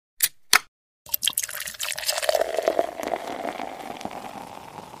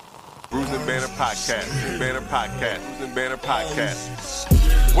Brews and Banner Podcast. Brews and Banner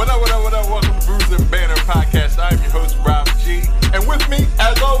Podcast. What up? Welcome to Brews and Banner Podcast. I'm your host, Rob G. And with me,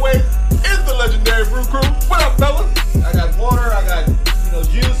 as always, is the legendary Brew Crew. What up, fellas? I got water, I got,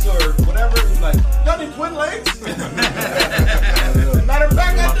 juice or whatever. It's like, y'all need twin legs? Matter of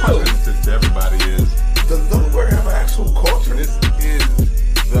fact, I do. To everybody is, does Delaware have an actual culture? This is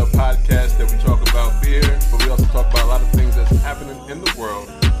the podcast that we talk about beer, but we also talk about a lot of things that's happening in the world,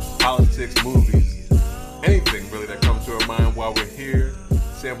 politics, movies, anything really that comes to our mind while we're here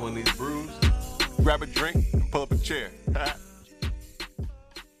sampling these brews. Grab a drink and pull up a chair.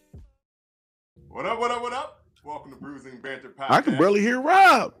 What up? Welcome to Brews and Banter Podcast. I can barely hear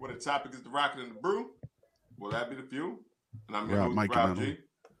Rob. Where the topic is the rocket and the brew. Will that be the fuel? And I'm your Rob, host, Rob G.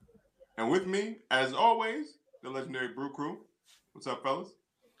 And with me, as always, the legendary Brew Crew. What's up, fellas?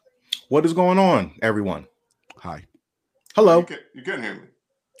 What is going on, everyone? Hi. Hello. You can hear me.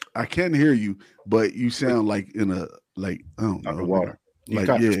 I can hear you, but you sound like in a I don't know, Underwater. Like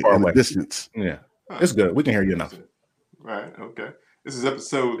in a distance. Yeah, it's good. We can hear you enough. Right. Okay. This is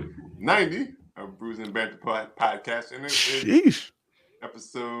episode 90 of Brews and Banter Podcast, and it is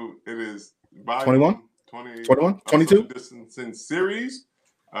 21, 22 distancing series.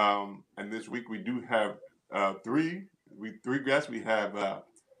 And this week we do have three guests. We have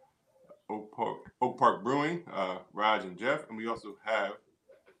Oak Park Brewing, Raj and Jeff, and we also have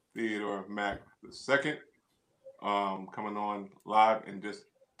Theodore Mack II coming on live in just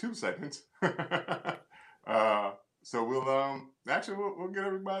 2 seconds. So we'll get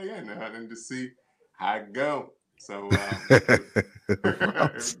everybody in and just see how it go. So I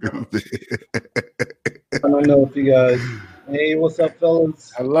don't know if you guys. Hey, what's up,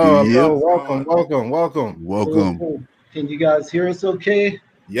 fellas? Hello. Yep. Welcome. Can you guys hear us okay?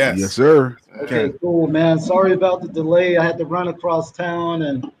 Yes, sir. Okay, cool, man. Sorry about the delay. I had to run across town,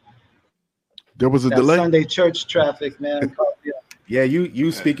 and there was a that delay. Sunday church traffic, man. Yeah,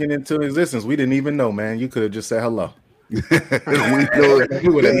 you speaking into existence. We didn't even know, man. You could have just said hello. We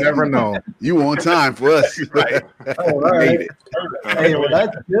would have never known. You on time for us, right? Oh, all right. Hey, well,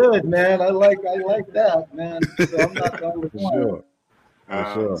 that's good, man. I like that, man. So I'm not the only one.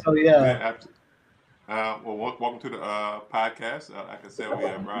 Sure. So yeah. Well, welcome to the podcast. Like I said, we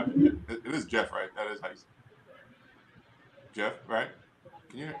have Raj. It is Jeff, right? That is how you say it. Jeff, right?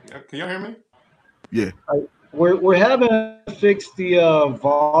 Can y'all hear me? Yeah. We're having to fix the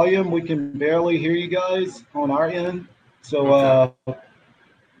volume. We can barely hear you guys on our end. So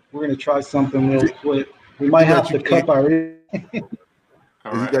we're gonna try something real quick. We might have to cup our ear. Is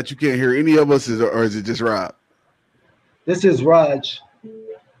it that you can't hear any of us, or is it just Rob? This is Raj.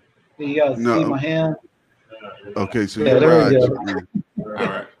 You guys see my hand? Okay, so yeah, you're Raj. All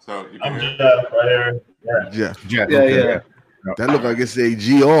right. So you can hear Jeff right here. Jeff. Yeah, okay. yeah. That look like it's a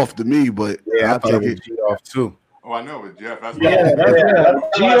G off to me, but yeah, I'll take it. G off too. Oh, I know it's Jeff. That's G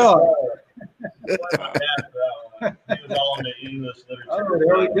off. He was all in the English literature. Oh,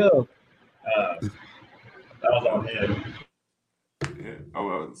 there we go. That was on him. Yeah. Oh,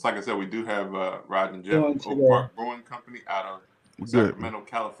 well, it's like I said, we do have Raj and Jeff, Oak Park Brewing Company out of Sacramento,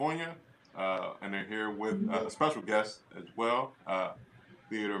 California, and they're here with a special guest as well,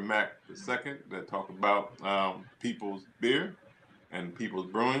 Theodore Mack II, that talk about People's Beer and People's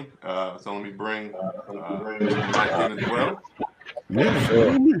Brewing. So let me bring Mike in as well. Yeah,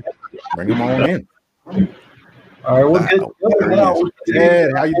 sure. Bring them on in. All right, we'll get now.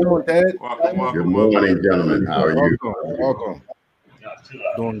 Ted, how you doing, Ted? Welcome. Good morning, gentlemen. How are you? Welcome.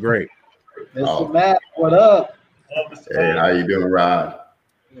 Doing great. Mr. Matt, what up? Hey, how you doing, Rob?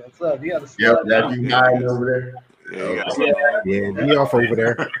 What's up? You got to Yep, that you guys over there. Yeah, be off over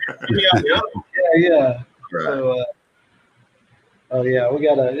there. Yeah. Right. So, oh yeah, we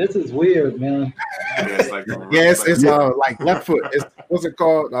gotta. This is weird, man. It's like left foot. What's it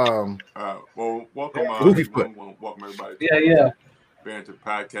called? Well, welcome. Goofy foot. Welcome everybody. Yeah. Banter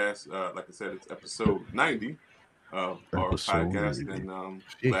Podcast. Like I said, it's episode 90 of our podcast, and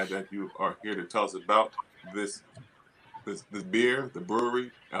glad that you are here to tell us about this beer, the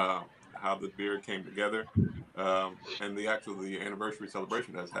brewery, how the beer came together, and the anniversary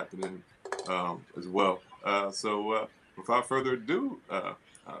celebration that's happening as well. So without further ado,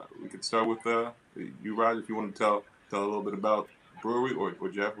 we could start with you, Raj, if you want to tell a little bit about brewery, or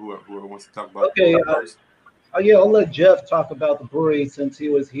Jeff, whoever wants to talk about. Okay. First. I'll let Jeff talk about the brewery since he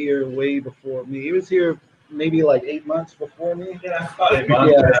was here way before me. He was here maybe like 8 months before me. Yeah, about 8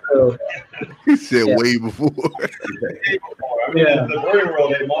 months. Yeah, so, He said way before. I mean, in the brewing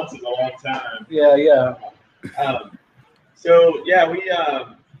world, 8 months is a long time. Yeah. So yeah, we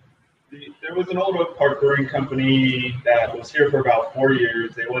There was an old Oak Park Brewing Company that was here for about 4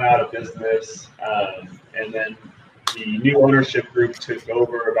 years. They went out of business, and then the new ownership group took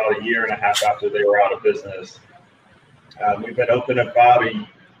over about a year and a half after they were out of business. We've been open about a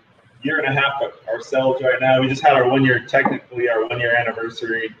year and a half ourselves right now. We just had our 1 year, technically our 1 year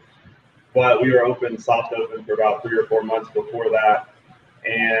anniversary, but we were open, soft open for about 3 or 4 months before that.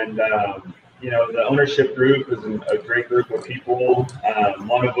 And the ownership group is a great group of people.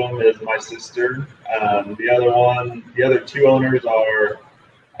 One of them is my sister. The other two owners are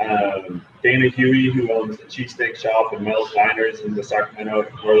Dana Huey, who owns the Cheesesteak Shop and Mel's Diners in the Sacramento,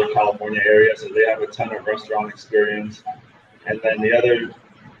 Northern California area. So they have a ton of restaurant experience. And then the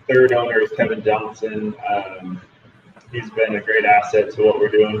third owner is Kevin Johnson. He's been a great asset to what we're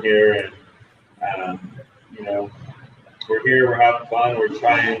doing here. And, we're here, we're having fun, we're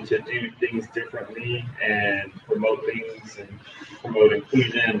trying to do things differently and promote things and promote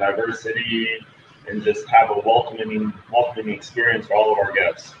inclusion and diversity and just have a welcoming experience for all of our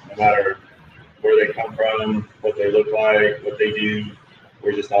guests, no matter where they come from, what they look like, what they do.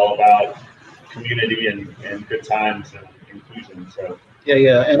 We're just all about community and good times and inclusion. So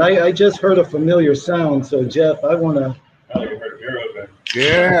Yeah. And I just heard a familiar sound. So Jeff, I want to. oh, you heard beer open.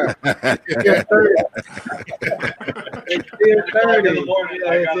 Yeah. It's 30 in the morning.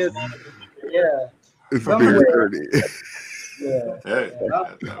 Yeah. It's Somewhere. beer 30. Hey,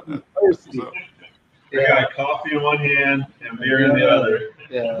 I'm thirsty. We got coffee in one hand and beer in the other.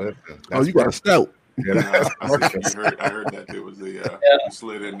 Yeah. Oh, you got a stout. I heard that there was you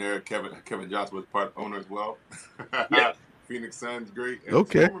slid in there. Kevin Johnson was part owner as well. Yeah. Phoenix Suns, great. And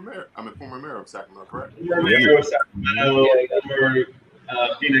Okay. former mayor of Sacramento, correct? Former mayor of Sacramento, former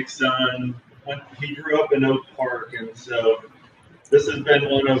Phoenix Sun. He grew up in Oak Park, and so this has been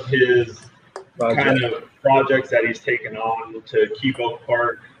one of his kind of projects that he's taken on to keep Oak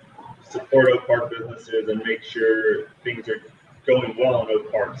Park, support Oak Park businesses, and make sure things are going well in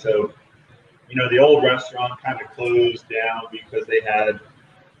Oak Park. So, the old restaurant kind of closed down because they had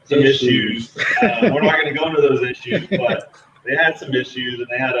some issues. We're not going to go into those issues, but they had some issues, and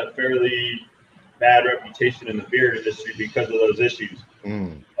they had a fairly bad reputation in the beer industry because of those issues.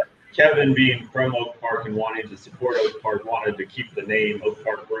 Kevin, being from Oak Park and wanting to support Oak Park, wanted to keep the name Oak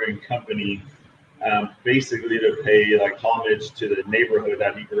Park Brewing Company, basically to pay homage to the neighborhood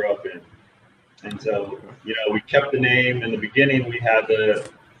that he grew up in. And so, we kept the name. In the beginning, we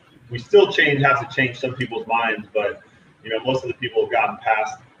still have to change some people's minds, but most of the people have gotten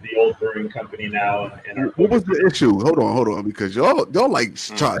past the old brewing company now. And what was the issue? Hold on, because y'all like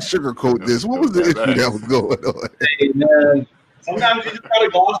try to sugarcoat this. What was the issue that was going on? Hey, man. Sometimes you just gotta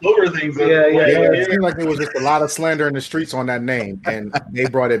gloss over things. Yeah. It seemed like there was just a lot of slander in the streets on that name, and they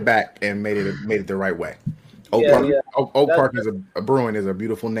brought it back and made it the right way. Oak Park is a brewing is a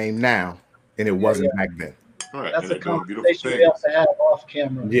beautiful name now, and it wasn't back then. Right. That's and a conversation we have to have off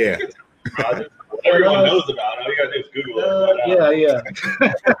camera. Yeah. Everyone knows about it. All you gotta do is Google it.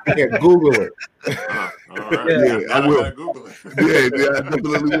 Yeah. Google it. All right. Yeah, I will. Google it. Yeah, I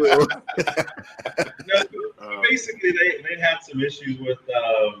definitely will. Basically, they had some issues with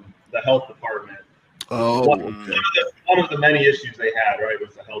the health department. Oh, One of the many issues they had, right,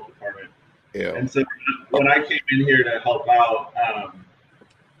 was the health department. Yeah. And so when I came in here to help out,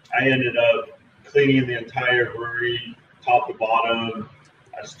 I ended up cleaning the entire brewery, top to bottom.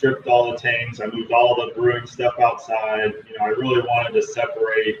 I stripped all the tanks. I moved all the brewing stuff outside. I really wanted to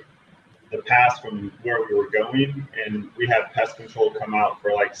separate the past from where we were going. And we had pest control come out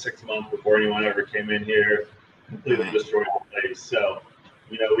for 6 months before anyone ever came in here, completely destroyed the place. So,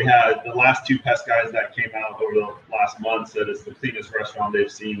 we had the last 2 pest guys that came out over the last month said it's the cleanest restaurant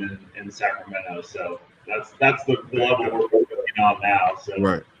they've seen in Sacramento. So that's the level we're working on now. So,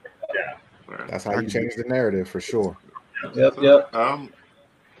 right. Yeah. That's how you change the narrative for sure. Yep.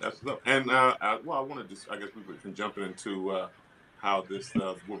 That's and I want to I guess we can jump into how this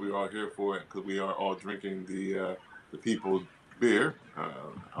what we are here for, because we are all drinking the people's beer. I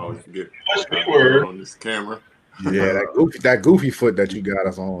always forget on this camera. Yeah, that goofy foot that you got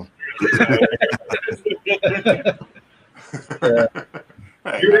us on. You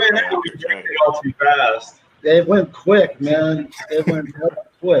ran out of drinking all too fast. It went quick, man. It went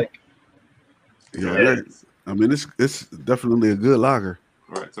quick. Yeah, I mean it's definitely a good lager.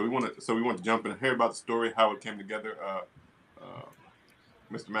 All right, so we want to jump in and hear about the story, how it came together.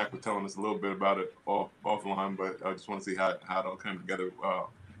 Mr. Mack was telling us a little bit about it offline, but I just want to see how it all came together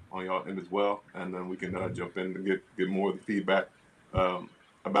on y'all end as well, and then we can jump in and get more of the feedback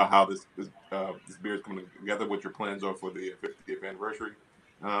about how this beer is coming together, what your plans are for the 50th anniversary,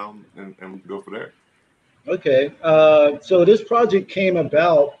 and we can go from there. Okay, so this project came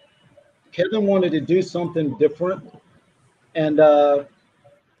about Kevin wanted to do something different, and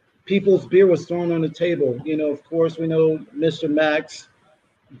People's Beer was thrown on the table. You know, of course, we know Mr. Max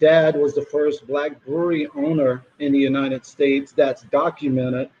dad was the first black brewery owner in the United States that's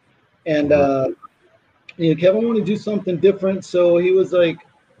documented. And you know, Kevin wanted to do something different, so he was like,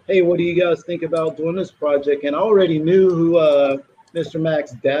 "Hey, what do you guys think about doing this project?" And I already knew who Mr.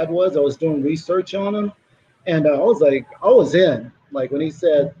 Mac's dad was. I was doing research on him, and I was like, I was in. Like when he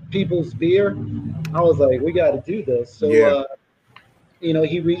said People's Beer, I was like, we got to do this. So, you know,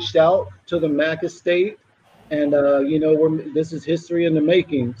 he reached out to the Mac estate, and you know, this is history in the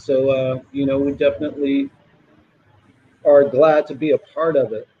making. So, you know, we definitely are glad to be a part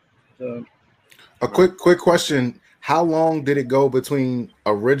of it. So. A quick question. How long did it go between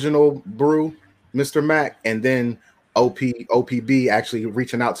original brew, Mr. Mac, and then OPB actually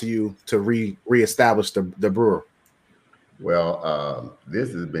reaching out to you to reestablish the brewer? Well,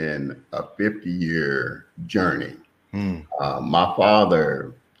 this has been a 50-year journey. My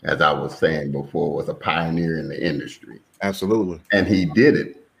father, as I was saying before, was a pioneer in the industry. Absolutely. And he did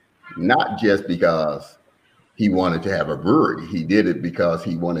it not just because he wanted to have a brewery. He did it because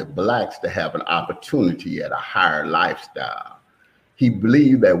he wanted blacks to have an opportunity at a higher lifestyle. He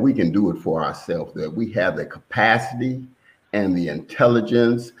believed that we can do it for ourselves, that we have the capacity and the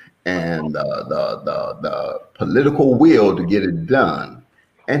intelligence and the political will to get it done.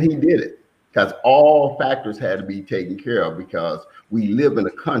 And he did it because all factors had to be taken care of, because we live in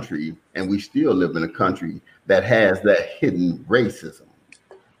a country, and we still live in a country, that has that hidden racism.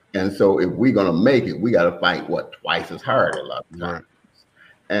 And so if we're going to make it, we got to fight twice as hard a lot of times.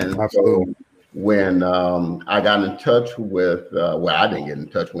 And so when I got in touch with, I didn't get in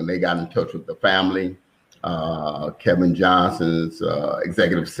touch, when they got in touch with the family, Kevin Johnson's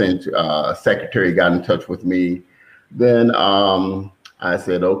executive secretary got in touch with me. Then I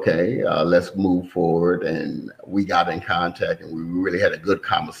said, okay, let's move forward. And we got in contact, and we really had a good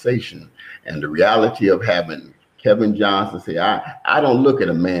conversation. And the reality of having Kevin Johnson say, I don't look at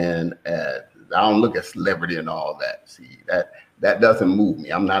a man I don't look at celebrity and all that. See, that doesn't move me.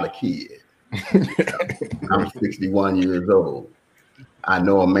 I'm not a kid. I'm 61 years old. I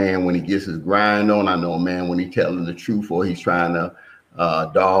know a man when he gets his grind on. I know a man when he's telling the truth, or he's trying to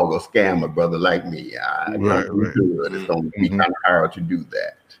dog or scam a brother like me. It's going to be kind of hard to do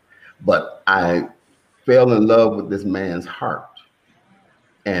that. But I fell in love with this man's heart.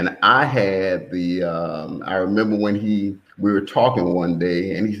 And I had I remember when we were talking one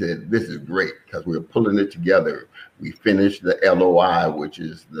day, and he said, this is great, because we were pulling it together. We finished the LOI, which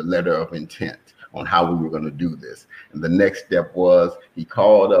is the letter of intent on how we were going to do this. And the next step was he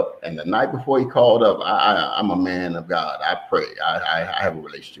called up, and the night before he called up, I'm a man of God. I pray. I have a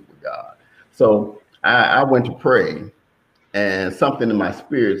relationship with God. So I went to pray, and something in my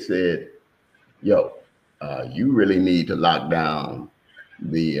spirit said, yo, you really need to lock down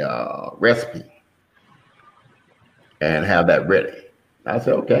the recipe and have that ready. I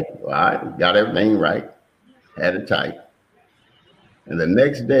said, okay, well, I got everything right, had it tight. And the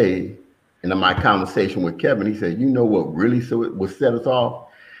next day, in my conversation with Kevin, he said, you know what really would set us off?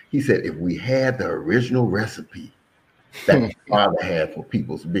 He said, if we had the original recipe that my father had for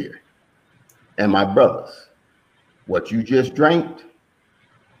People's Beer. And my brothers, what you just drank,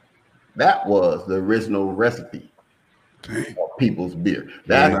 that was the original recipe of People's Beer.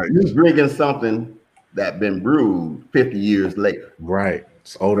 You're drinking something that been brewed 50 years later. Right.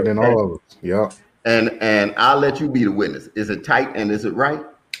 It's older than all of us. Yeah. And I'll let you be the witness. Is it tight and is it right?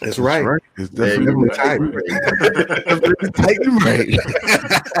 It's right. It's definitely tight. Tight and right.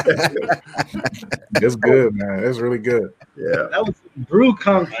 It's good, man. It's really good. Yeah. That was brew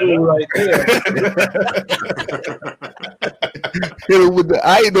kung fu right there.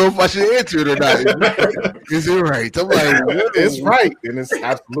 I didn't know if I should answer it or not. Is it right? I'm like, it's right, and it's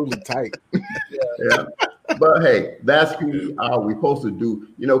absolutely tight. Yeah. But hey, that's who we are. We're supposed to do.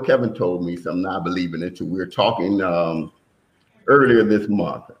 You know, Kevin told me something I believe in it too. We were talking earlier this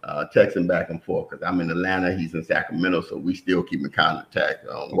month, texting back and forth, because I'm in Atlanta, he's in Sacramento, so we still keep in contact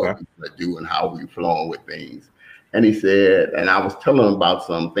on what we do and how we're flowing with things. And he said, and I was telling him about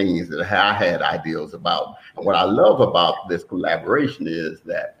some things that I had ideas about. And what I love about this collaboration is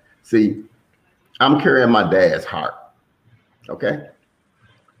that, see, I'm carrying my dad's heart, okay?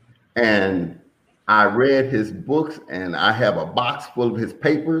 And I read his books, and I have a box full of his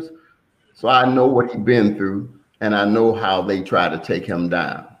papers, so I know what he's been through, and I know how they try to take him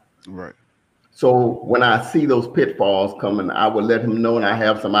down. Right. So when I see those pitfalls coming, I would let him know, and I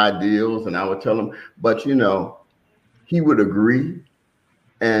have some ideas, and I would tell him, but you know, he would agree,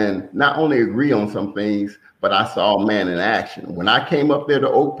 and not only agree on some things, but I saw a man in action. When I came up there to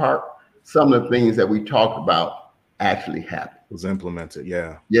Oak Park, some of the things that we talked about actually happened. Was implemented,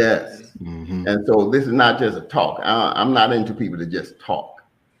 yeah. Yes. And so this is not just a talk. I'm not into people that just talk.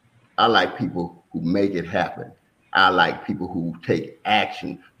 I like people who make it happen. I like people who take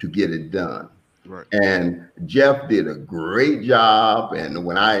action to get it done. Right. And Jeff did a great job. And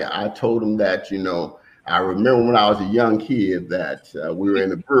when I told him that, I remember when I was a young kid that we were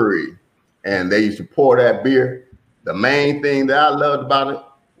in a brewery and they used to pour that beer. The main thing that I loved about it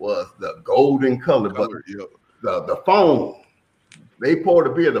was the golden color, but the foam. They poured the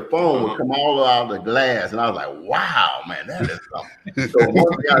beer, the foam would come all out of the glass. And I was like, wow, man, that is something. So one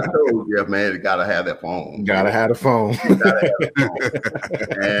thing I told Jeff, man, you got to have that foam. Gotta have the foam.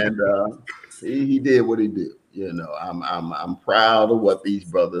 And he did what he did. I'm proud of what these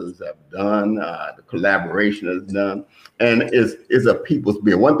brothers have done. The collaboration has done. And it's a people's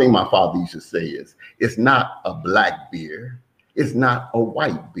beer. One thing my father used to say is, it's not a black beer. It's not a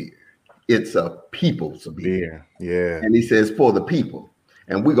white beer. It's a people's beer. Yeah. And he says, for the people.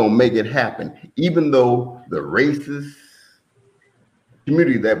 And we're going to make it happen. Even though the racist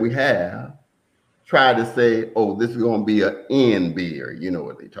community that we have try to say, oh, this is going to be an N beer. You know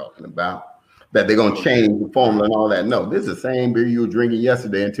what they're talking about. That they're going to change the formula and all that. No, this is the same beer you were drinking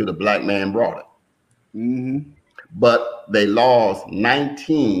yesterday until the black man brought it. But they lost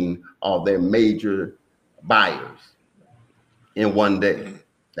 19 of their major buyers in one day.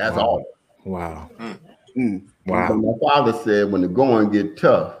 That's all. Wow. Wow. But my father said, when the going get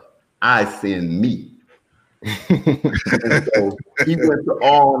tough, I send meat. And so he went to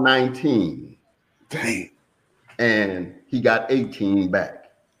all 19. Dang. And he got 18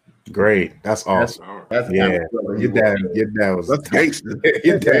 back. Great. That's awesome. That's Your dad was that's gangster.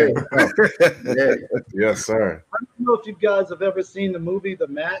 Your dad. Yes, sir. I don't know if you guys have ever seen the movie The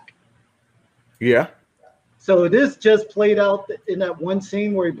Mac. Yeah. So this just played out in that one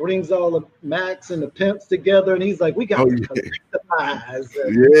scene where he brings all the Macs and the pimps together, and he's like, "We got to collectivize."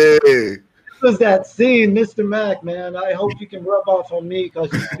 Yeah. It was that scene, Mr. Mac, man. I hope you can rub off on me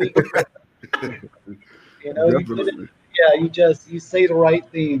because you speak. You say the right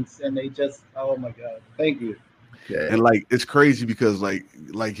things, and they just, oh my God, thank you. Yeah. And like it's crazy because like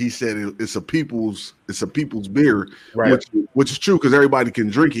he said, it's a people's beer, right? Which is true because everybody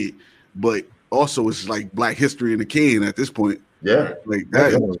can drink it, but also it's like Black history in the can at this point. Yeah, like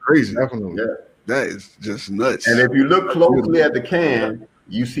that is crazy. Definitely. Yeah, that is just nuts. And if you look closely at the can,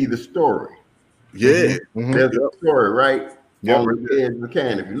 you see the story. Yeah, there's a story right on the edge of the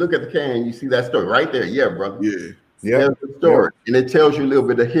can. If you look at the can, you see that story right there. Yeah, brother. Yeah. There's the story, and it tells you a little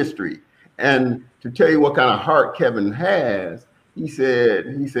bit of history. And to tell you what kind of heart Kevin has, he said,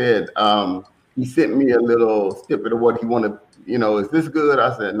 he sent me a little snippet of what he wanted. Is this good?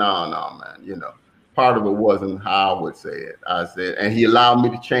 I said, no, man. Part of it wasn't how I would say it. I said, and he allowed me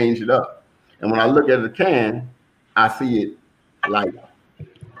to change it up. And when I look at the can, I see it like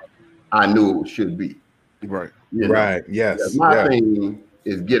I knew it should be. Right. Right. Yes. My thing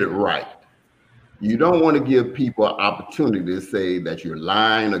is get it right. You don't want to give people an opportunity to say that you're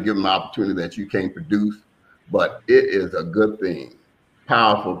lying or give them an opportunity that you can't produce, but it is a good thing,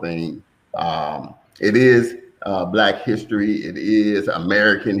 powerful thing. It is Black history. It is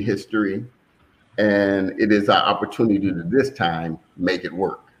American history. And it is our opportunity to this time make it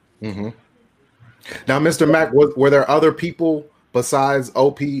work. Mm-hmm. Now, Mr. Mack, were there other people besides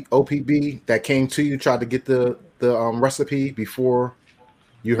OPB that came to you, tried to get the recipe before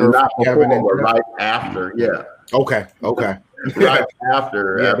you heard Not from Kevin? before, but right after, yeah. Okay. Right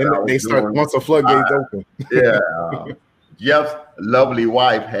after. Yeah, then they start once the floodgates open. Yeah. Jeff's lovely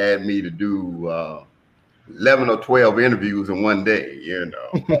wife had me to do 11 or 12 interviews in one day,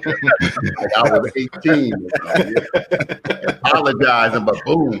 like I was 18 apologizing, but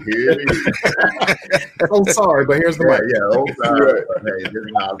boom, here it is. I'm sorry, but here's the mic. Sorry, but hey, this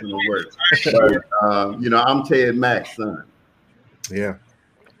is how it's gonna work. But I'm Ted Mack's son. Yeah.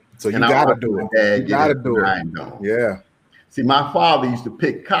 So you gotta do it. You gotta do it. Yeah. See, my father used to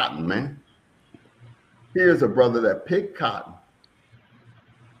pick cotton, man. Here's a brother that picked cotton,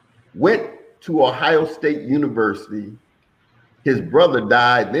 went to Ohio State University. His brother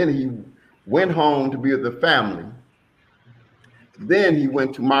died. Then he went home to be with the family. Then he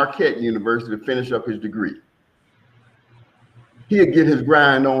went to Marquette University to finish up his degree. He'd get his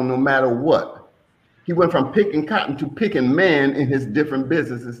grind on no matter what. He went from picking cotton to picking man in his different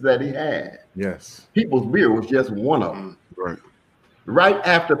businesses that he had. Yes. People's Beer was just one of them. Right. Right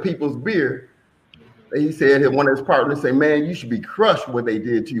after People's Beer, he said, one of his partners said, man, you should be crushed what they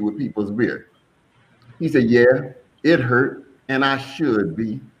did to you with People's Beer. He said, yeah, it hurt, and I should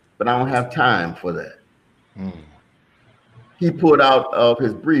be, but I don't have time for that. He pulled out of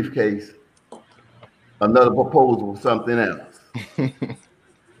his briefcase another proposal for something else.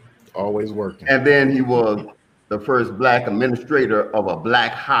 Always working. And then he was the first black administrator of a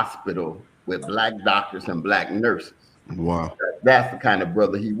black hospital with black doctors and black nurses. Wow. That's the kind of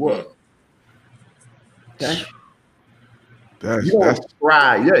brother he was. Okay? You don't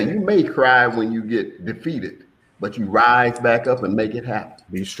cry. Yeah, you may cry when you get defeated, but you rise back up and make it happen.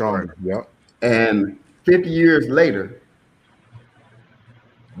 Be strong. Yep. And 50 years later,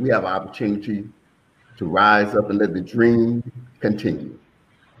 we have opportunity to rise up and let the dream continue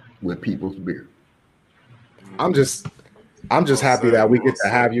with people's beer. I'm just happy that we get to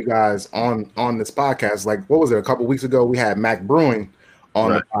have you guys on this podcast. Like, what was it? A couple weeks ago, we had Mac Brewing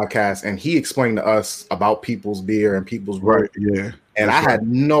on the podcast, and he explained to us about People's Beer and People's Brew. Yeah. And I had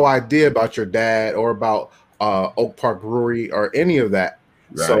no idea about your dad or about Oak Park Brewery or any of that.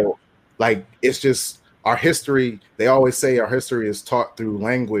 Right. So, like, it's just our history. They always say our history is taught through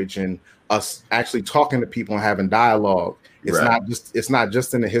language and us actually talking to people and having dialogue. It's not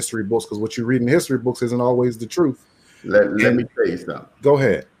just in the history books, because what you read in history books isn't always the truth. Let me tell you something. Go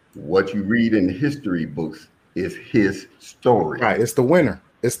ahead. What you read in history books is his story. Right. It's the winner.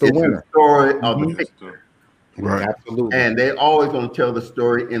 It's the winner. The story of the victor. Right. Absolutely. And they're always going to tell the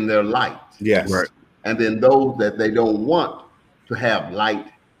story in their light. Yes. Right. And then those that they don't want to have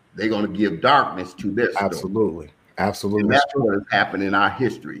light, they're going to give darkness to their story. Absolutely. Absolutely. And that's what has happened in our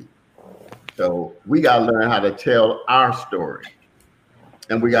history. So we got to learn how to tell our story.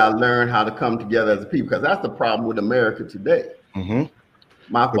 And we got to learn how to come together as a people, because that's the problem with America today. Mm-hmm.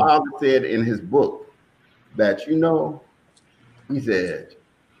 My father said in his book that, he said,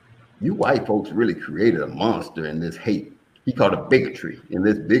 you white folks really created a monster in this hate. He called it bigotry, in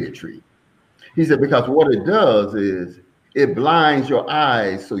this bigotry. He said, because what it does is it blinds your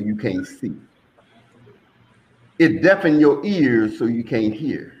eyes so you can't see. It deafens your ears so you can't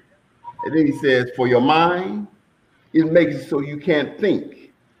hear. And then he says, for your mind, it makes it so you can't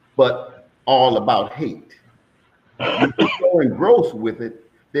think, but all about hate. If you're so engrossed with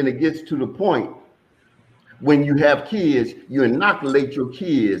it, then it gets to the point when you have kids, you inoculate your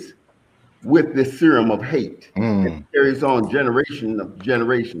kids with this serum of hate. It carries on generation of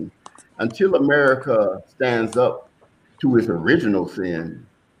generation until America stands up to its original sin.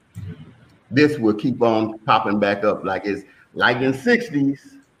 This will keep on popping back up like in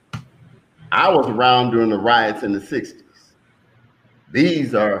 60s. I was around during the riots in the 60s.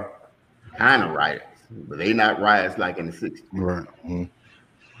 These are kind of riots, but they not riots like in the 60s. Right. Mm-hmm.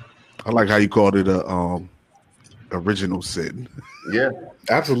 I like how you called it a original sin. Yeah,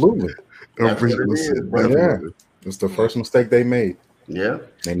 absolutely. Original sin. Yeah, it's the first mistake they made. Yeah,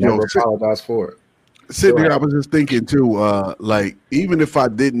 they never apologized for it. Sitting here, I was just thinking too, like even if I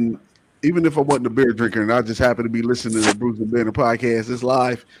wasn't a beer drinker and I just happened to be listening to the Bruce and Banner podcast, it's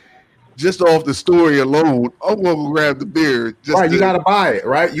live. Just off the story alone, I'm gonna grab the beer. You gotta buy it,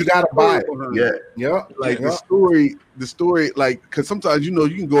 right? You gotta buy it. Yeah. Like the story, like, because sometimes you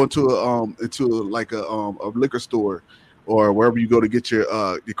can go into a liquor store or wherever you go to get your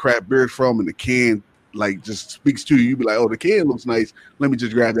craft beer from, and the can like just speaks to you. You be like, oh, the can looks nice. Let me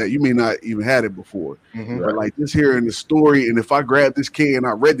just grab that. You may not even had it before, but like just hearing the story, and if I grab this can,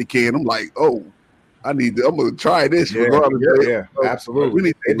 I read the can, I'm like, oh. I'm gonna try this. Yeah,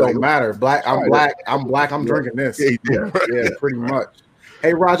 absolutely. It don't matter. I'm drinking this. Yeah, pretty much.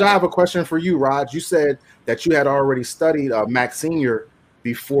 Hey, Raj, I have a question for you, Raj. You said that you had already studied Mac Senior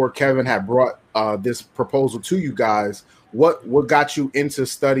before Kevin had brought this proposal to you guys. What got you into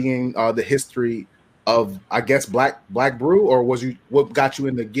studying the history of, I guess, Black Brew, or what got you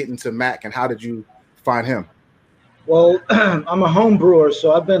into getting to Mac, and how did you find him? Well, I'm a home brewer,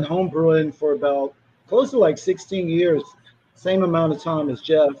 so I've been home brewing for about close to like 16 years, same amount of time as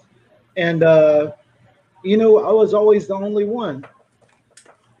Jeff. And, I was always the only one.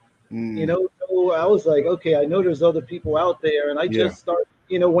 So I was like, okay, I know there's other people out there. And I just started,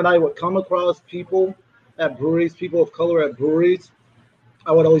 when I would come across people at breweries, people of color at breweries,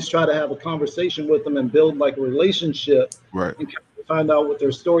 I would always try to have a conversation with them and build like a relationship. Right. And find out what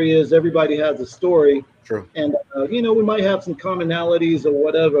their story is. Everybody has a story. True. And, we might have some commonalities or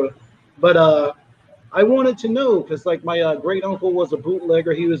whatever. But, I wanted to know, because like my great uncle was a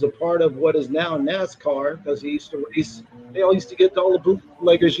bootlegger. He was a part of what is now NASCAR, because he used to race. They all used to get, all the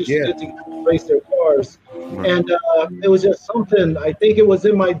bootleggers used to get to race their cars. Right. And it was just something, I think it was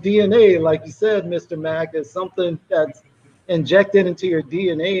in my DNA, like you said, Mr. Mac, it's something that's injected into your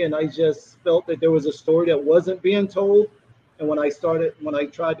DNA. And I just felt that there was a story that wasn't being told. And when I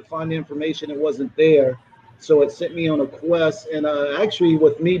tried to find the information, it wasn't there. So it sent me on a quest. And actually,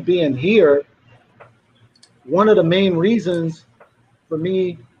 with me being here, one of the main reasons for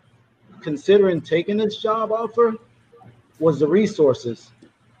me considering taking this job offer was the resources.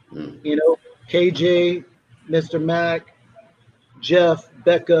 You know, KJ, Mr. Mac, Jeff,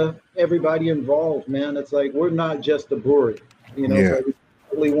 Becca, everybody involved, man. It's like we're not just a brewery, you know, but we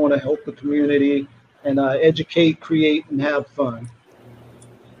really want to help the community and educate, create, and have fun.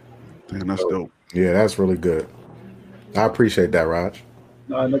 Damn, that's dope. Yeah, that's really good. I appreciate that, Raj.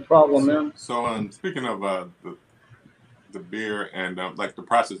 No problem, man. So, speaking of the beer and like the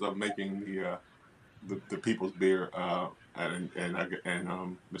process of making the people's beer, and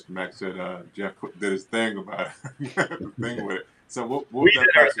Mr. Max said Jeff did his thing about the thing with it. So what was that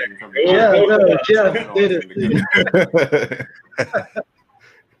process? Jeff did it.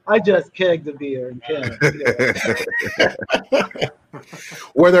 I just kegged the beer and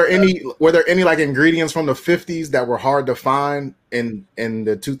Were there any like ingredients from the 50s that were hard to find in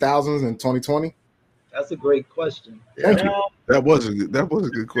the 2000s and 2020? That's a great question. Thank you. That was a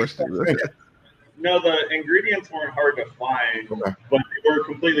good question. No, the ingredients weren't hard to find, but they were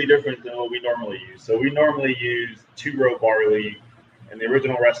completely different than what we normally use. So we normally use 2-row barley, and the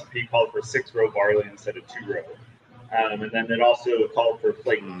original recipe called for 6-row barley instead of 2-row. And then it also called for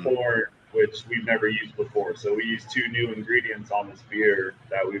flaked corn, which we've never used before. So we use 2 new ingredients on this beer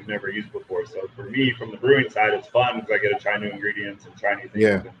that we've never used before. So for me, from the brewing side, it's fun because I get to try new ingredients and try new things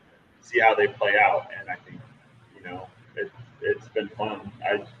and see how they play out. And I think, you know, it's been fun.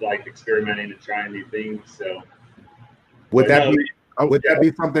 I like experimenting and trying new things. So would that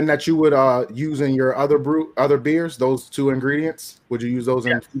be something that you would use in your other beers? Those 2 ingredients? Would you use those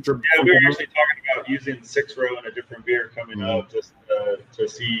in future? Yeah, we were actually talking about using 6-row in a different beer coming up, just to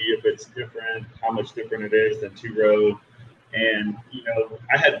see if it's different, how much different it is than 2-row. And you know,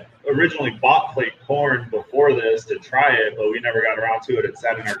 I had originally bought flaked corn before this to try it, but we never got around to it. It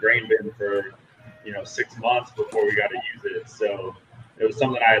sat in our grain bin for 6 months before we got to use it. So it was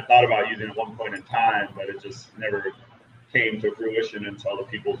something I had thought about using at one point in time, but it just never came to fruition until the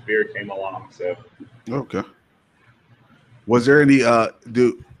people's beer came along. So okay. Was there any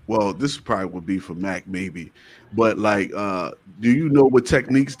this probably would be for Mac maybe, but like do you know what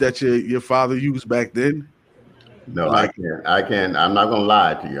techniques that your father used back then? No, I can't. I'm not gonna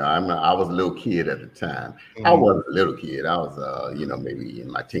lie to you. I was a little kid at the time. I wasn't a little kid. I was maybe in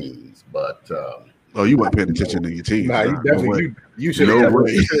my teens, but you weren't paying attention to your teens. Nah, you definitely you should have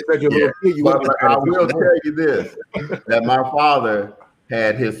said your little kid. But I will tell you this: that my father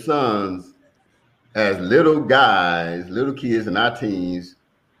had his sons as little guys, little kids in our teens.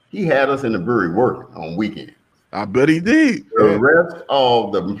 He had us in the brewery working on weekends. I bet he did. The rest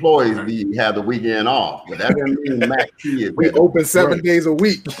of the employees had the weekend off, but that didn't mean Mac kids. We open 7 days a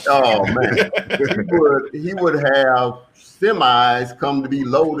week. Oh man, he would have semis come to be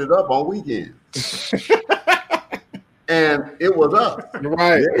loaded up on weekends, and it was us.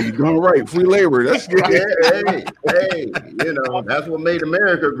 Right, yeah, you're doing right. Free labor. That's good. Hey, that's what made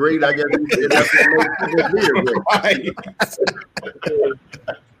America great. I guess that's what made people great. Right.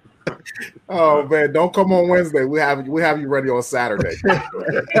 Oh man, don't come on Wednesday. We have you ready on Saturday.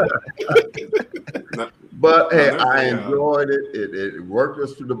 But hey, I enjoyed it. It worked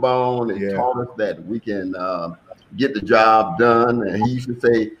us to the bone. It taught us that we can get the job done. And he used to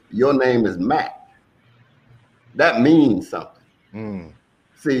say, "Your name is Mac." That means something.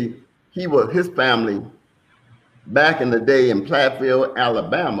 See, his family back in the day in Platteville,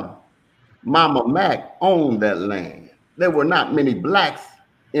 Alabama. Mama Mac owned that land. There were not many blacks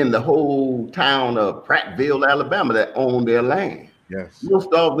in the whole town of Prattville, Alabama, that owned their land. Yes.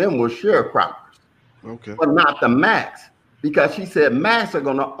 Most of them were sharecroppers. Okay. But not the Macs, because she said Macs are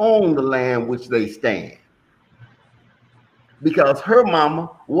going to own the land which they stand. Because her mama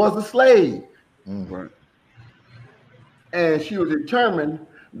was a slave. Right. And she was determined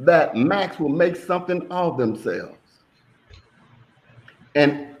that Macs will make something of themselves.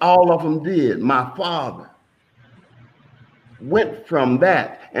 And all of them did. My father went from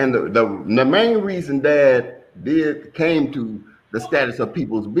that. And the main reason Dad came to the status of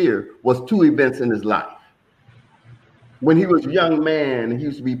people's beer was 2 events in his life. When he was a young man, he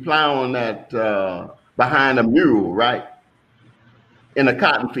used to be plowing behind a mule, right? In a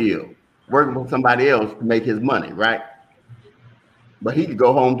cotton field, working for somebody else to make his money, right? But he could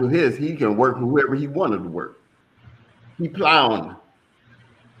go home to he can work for whoever he wanted to work. He plowing,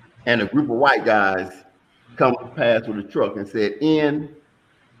 and a group of white guys come past with a truck and said, "Ian,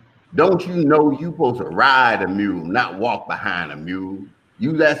 don't you know you supposed to ride a mule, not walk behind a mule?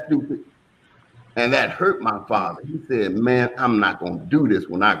 You that stupid?" And that hurt my father. He said, "Man, I'm not going to do this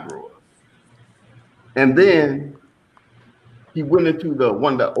when I grow up." And then he went into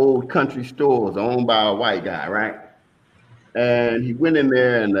one of the old country stores owned by a white guy, right? And he went in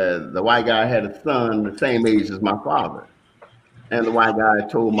there, and the white guy had a son the same age as my father. And the white guy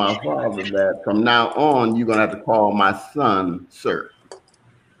told my father that from now on, you're going to have to call my son sir.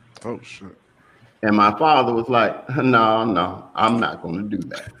 Oh, shit. And my father was like, no, I'm not going to do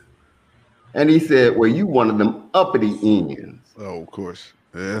that. And he said, well, you one of them uppity ends. Oh, of course.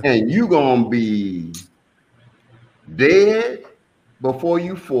 Yeah. And you going to be dead before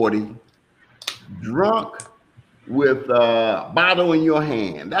you 40, drunk with a bottle in your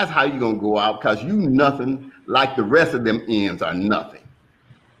hand. That's how you're going to go out, because you nothing like the rest of them ends are nothing.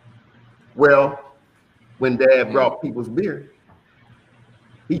 Well, when Dad brought people's beer,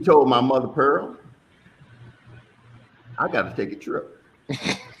 he told my mother, Pearl, I got to take a trip.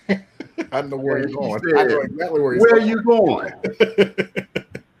 I know where you're going. Said, I know exactly where are you going?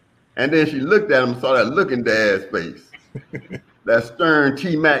 And then she looked at him and saw that look in Dad's face, that stern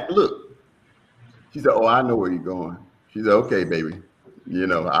T-Mac look. She said, oh, I know where you're going. She said, okay, baby. You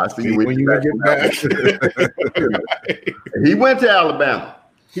know, I see you when you get back. He went to Alabama.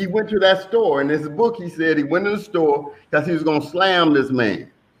 He went to that store. In his book, he said he went to the store because he was going to slam this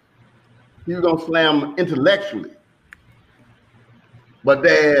man. He was going to slam him intellectually. But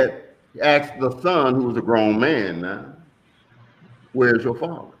Dad asked the son, who was a grown man now, where's your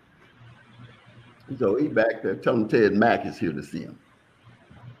father? So he back there, tell him Ted Mack is here to see him.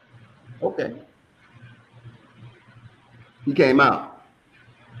 Okay. He came out.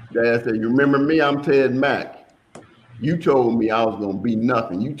 Dad said, you remember me? I'm Ted Mack. You told me I was going to be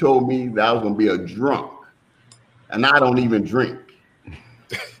nothing. You told me that I was going to be a drunk. And I don't even drink.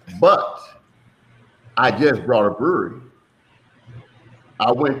 But I just brought a brewery.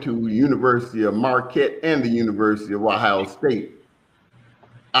 I went to the University of Marquette and the University of Ohio State.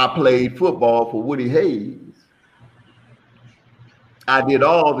 I played football for Woody Hayes. I did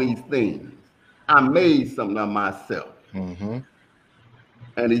all these things. I made something of myself. Mm-hmm.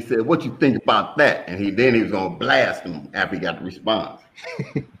 And he said, what you think about that? And then he was going to blast him after he got the response.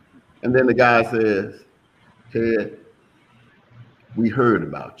 And then the guy says, Ted, we heard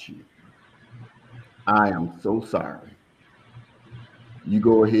about you. I am so sorry. You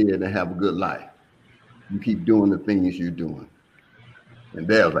go ahead and have a good life. You keep doing the things you're doing. And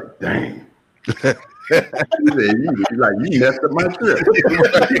Dad was like, dang. He said, you messed up my trip.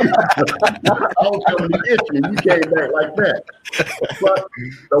 I was coming to get you, and you came back like that. But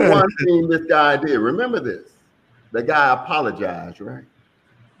the one thing this guy did, remember this, the guy apologized, right?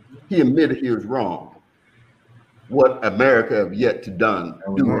 He admitted he was wrong. What America have yet to do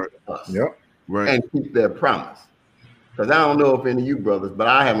to us. Yep. Right. And keep their promise. Because I don't know if any of you brothers, but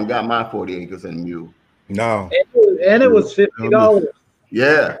I haven't got my 40 acres and a mule. No. And it was $50.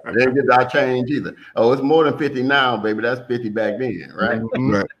 Yeah, they didn't get that change either. Oh, it's more than 50 now, baby. That's 50 back then, right?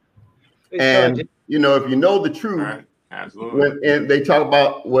 Mm-hmm. Right. And you know, if you know the truth, right. Absolutely. And they talk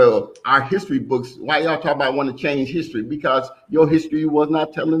about, well, our history books, why y'all talk about want to change history? Because your history was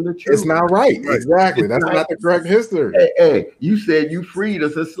not telling the truth. It's not right. Exactly. That's not the correct history. Hey, you said you freed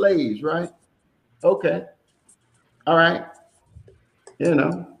us as slaves, right? Okay. All right. You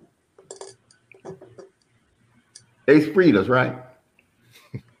know, they freed us, right?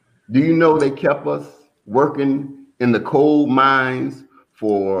 Do you know they kept us working in the coal mines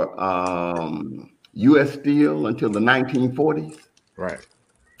for U.S. Steel until the 1940s? Right.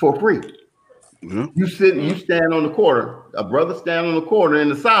 For free. Mm-hmm. You stand on the corner, a brother stand on the corner in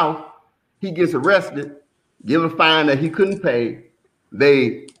the South, he gets arrested, give a fine that he couldn't pay.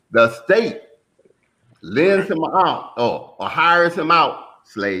 The state lends him out or hires him out,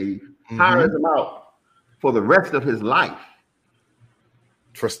 slave, hires him out for the rest of his life.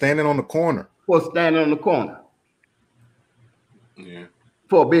 For standing on the corner. For standing on the corner. Yeah.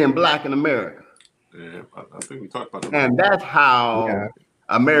 For being black in America. Yeah, I think we talked about that. And that's how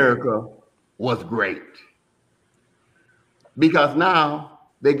America was great. Because now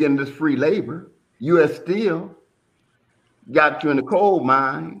they're getting this free labor. U.S. Steel got you in the coal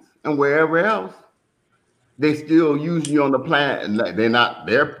mines and wherever else. They still use you on the planet. They're not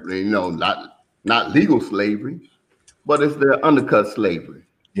not legal slavery, but it's their undercut slavery.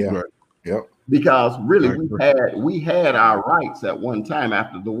 Yeah. Right. Yep. Because really we had our rights at one time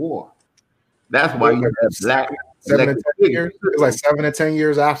after the war. That's why you have black 7 to 10 years. It was like 7 to 10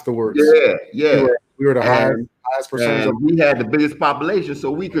 years afterwards. Yeah. We were the highest percentage. And we had the biggest population,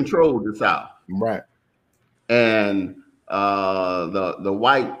 so we controlled the South. Right. And the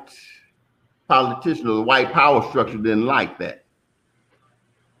white politicians, the white power structure didn't like that.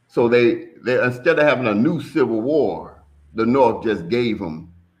 So they instead of having a new civil war, the North just gave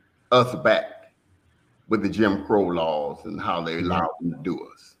us back with the Jim Crow laws and how they allowed them to do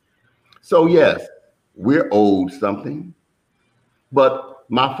us. So yes, we're owed something. But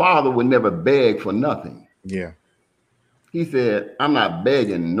my father would never beg for nothing. Yeah. He said, I'm not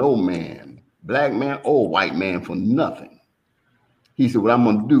begging no man, black man or white man, for nothing. He said, what I'm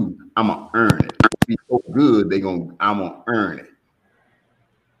gonna do, I'm gonna earn it. Be so good, I'm gonna earn it.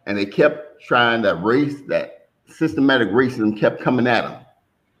 And they kept trying that systematic racism kept coming at him,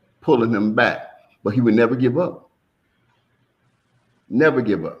 pulling him back. But he would never give up. Never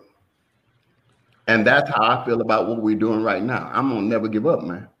give up. And that's how I feel about what we're doing right now. I'm gonna never give up,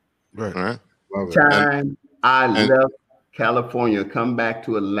 man. Right. Time I left California, come back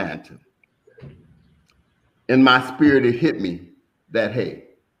to Atlanta. In my spirit, it hit me that, hey,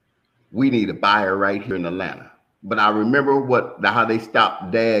 we need a buyer right here in Atlanta. But I remember how they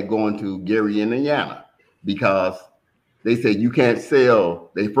stopped Dad going to Gary, Indiana, because they said you can't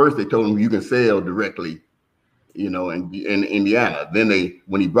sell. They told him you can sell directly, in Indiana. Then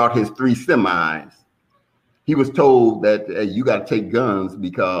when he brought his 3 semis, he was told that you got to take guns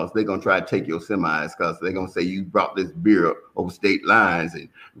because they're gonna try to take your semis because they're gonna say you brought this beer over state lines, and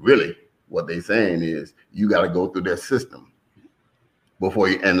really what they're saying is you got to go through their system before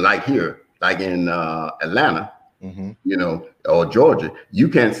you. And like here, like in Atlanta. Mm-hmm. Or Georgia, you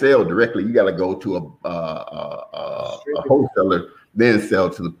can't sell directly. You got to go to a wholesaler, then sell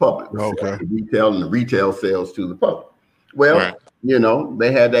to the public. Okay. Retail, and the retail sells to the public. Well, right.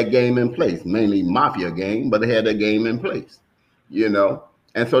 They had that game in place, mainly mafia game, but they had that game in place,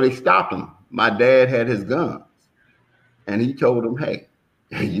 and so they stopped him. My dad had his guns, and he told him, hey,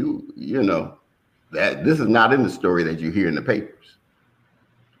 that this is not in the story that you hear in the papers,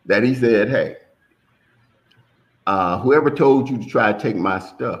 that he said, hey, whoever told you to try to take my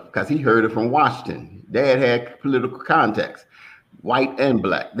stuff, because he heard it from Washington. Dad had political contacts, white and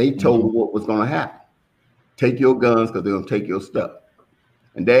black. They told what was going to happen. Take your guns because they're going to take your stuff.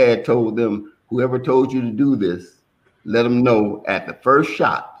 And Dad told them, whoever told you to do this, let them know at the first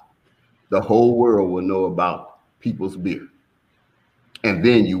shot, the whole world will know about People's Beer. And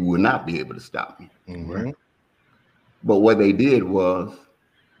then you will not be able to stop me. Mm-hmm. But what they did was,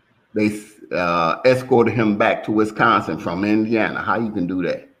 they escorted him back to Wisconsin from Indiana. How you can do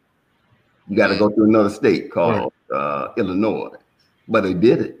that? You got to go through another state called Illinois. But they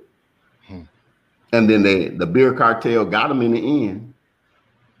did it. And then the beer cartel got them in the end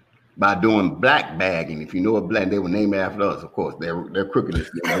by doing black bagging. If you know what they were named after us, of course. They're crookedest.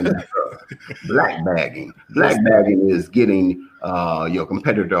 Black bagging. Black bagging is getting your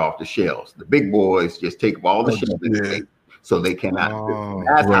competitor off the shelves. The big boys just take up all the shelves in the state. So they cannot.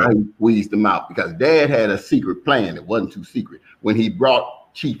 That's how he squeezed them out, because Dad had a secret plan. It wasn't too secret when he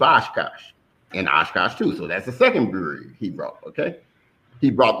brought Chief Oshkosh and Oshkosh too. So that's the second brewery he brought. Okay, he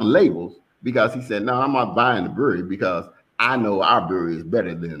brought the labels because he said, "No, I'm not buying the brewery because I know our brewery is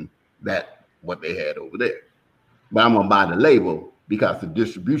better than what they had over there. But I'm gonna buy the label because the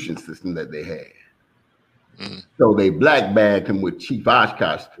distribution system that they had." So they black bagged him with Chief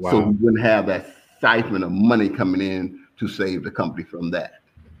Oshkosh, so he wouldn't have that siphon of money coming in to save the company from that.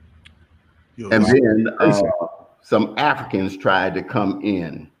 Then some Africans tried to come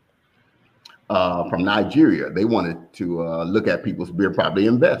in from Nigeria. They wanted to look at People's Beer, probably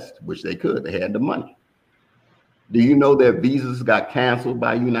invest, which they could. They had the money. Do you know their visas got canceled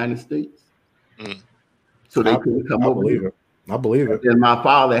by the United States? So they couldn't come over here. I believe it. And my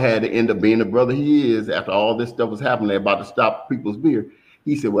father had to end up being the brother he is after all this stuff was happening. They're about to stop People's Beer.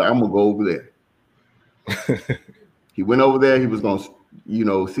 He said, well, I'm going to go over there. He went over there. He was going to,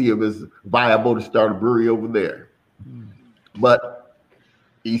 see if it's viable to start a brewery over there. But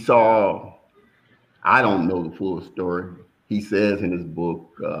he saw, I don't know the full story. He says in his book,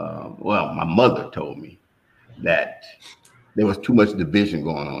 my mother told me that there was too much division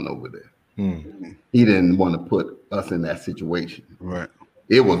going on over there. He didn't want to put us in that situation. Right.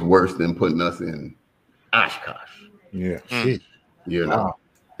 It was worse than putting us in Oshkosh. Yeah. Wow.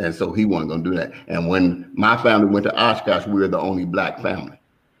 And so he wasn't going to do that. And when my family went to Oshkosh, we were the only black family.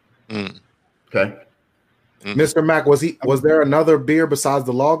 Okay. Mr. Mack, was there another beer besides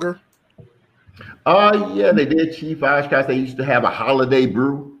the lager? Yeah, they did. Chief Oshkosh. They used to have a holiday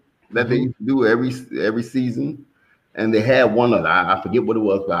brew that they used to do every season. And they had one of I forget what it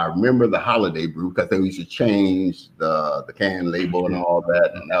was, but I remember the holiday brew because they used to change the can label and all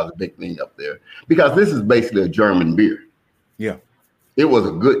that. And that was a big thing up there. Because this is basically a German beer. Yeah. It was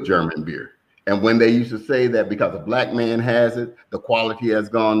a good German beer. And when they used to say that because a black man has it, the quality has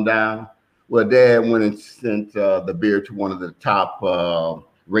gone down. Well, Dad went and sent the beer to one of the top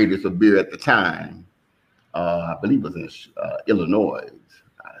raters of beer at the time. I believe it was in Illinois.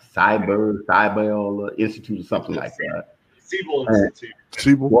 Cybel Institute or something like that. Siebel Institute.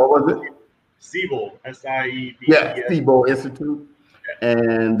 Siebel. What was it? Siebel, SIEBEL. Yeah, Siebel Institute.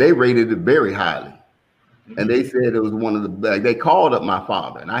 and they rated it very highly. And they said it was one of the best. They called up my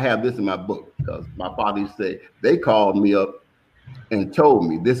father, and I have this in my book because my father used to say, they called me up and told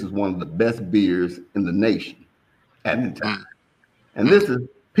me this is one of the best beers in the nation at the time. And this is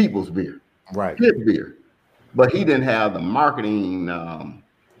people's beer, right? His beer. But he didn't have the marketing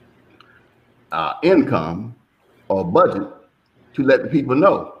income or budget to let the people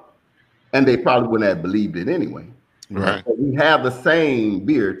know. And they probably wouldn't have believed it anyway. Right. But we have the same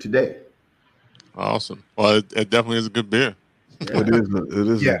beer today. Awesome. Well, it definitely is a good beer. Yeah. It is a good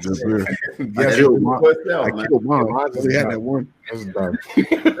beer. Yes, I killed mine. They had that one.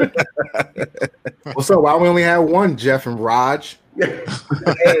 Well, so why we only have one, Jeff and Raj? Hey,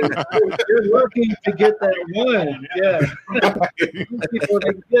 you're lucky to get that one. Yeah. People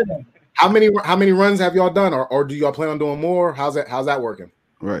didn't get them. How many runs have y'all done, or do y'all plan on doing more? How's that working?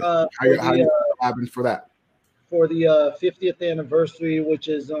 Right. How you happen for that? For the 50th anniversary, which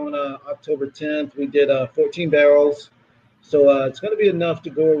is on October 10th, we did 14 barrels. So it's going to be enough to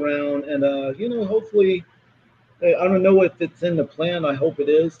go around, and hopefully, I don't know if it's in the plan. I hope it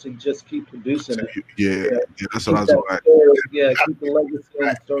is to just keep producing it. Yeah, that's what I was like. Yeah, keep the legacy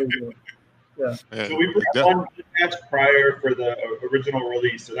and story going. Yeah. So we put one batch prior for the original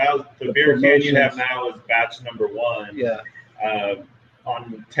release. So that was the beer can you have now is batch number 1. Yeah.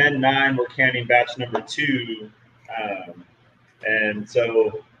 On 10/9, we're canning batch number 2. And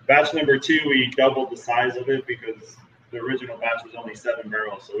so batch number 2, we doubled the size of it because the original batch was only 7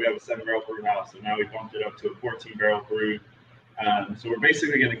 barrels. So we have a 7-barrel brew house. So now we bumped it up to a 14-barrel brew. So we're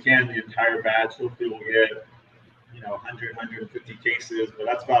basically going to can the entire batch. Hopefully we'll get 100, 150 cases, but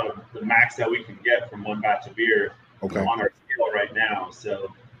that's about the max that we can get from one batch of beer on our scale right now.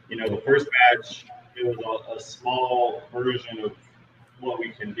 So, the first batch, it was a small version of what we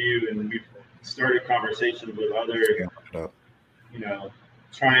can do, and we've started conversations with other,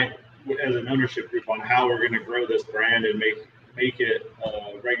 trying as an ownership group on how we're going to grow this brand and make it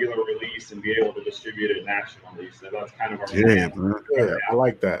a regular release and be able to distribute it nationally. So that's kind of our plan. Yeah, I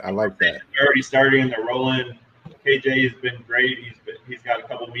like that. We're already starting, they're rolling. KJ has been great. He's got a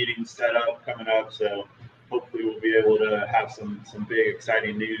couple meetings set up coming up, so hopefully we'll be able to have some big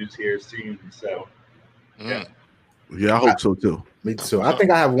exciting news here soon. So yeah, I hope so too. Me too. I think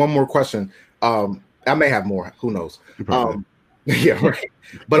I have one more question. I may have more. Who knows? Yeah, right.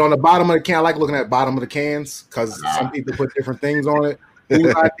 But on the bottom of the can, I like looking at the bottom of the cans because some people put different things on it.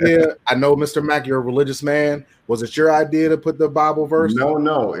 Whose idea? I know, Mr. Mack, you're a religious man. Was it your idea to put the Bible verse?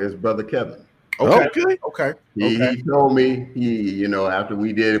 No, it's Brother Kevin. Okay. He told me after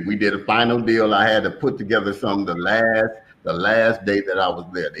we did a final deal, I had to put together some the last day that I was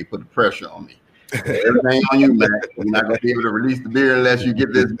there. They put the pressure on me. Everything on you, Mac. You're not gonna be able to release the beer unless you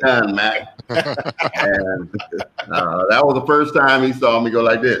get this done, Mac. And that was the first time he saw me go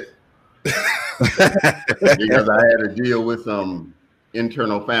like this, because I had to deal with some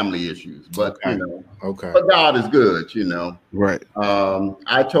internal family issues. But but God is good, Right.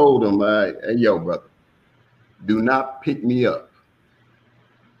 I told him, hey, yo, brother, do not pick me up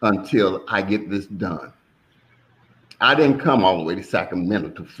until I get this done. I didn't come all the way to Sacramento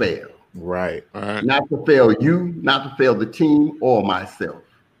to fail. Right. Not to fail you, not to fail the team or myself.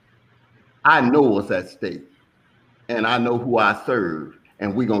 I know what's at stake, and I know who I serve,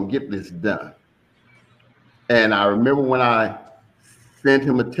 and we're going to get this done. And I remember when I sent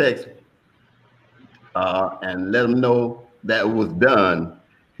him a text and let him know that it was done,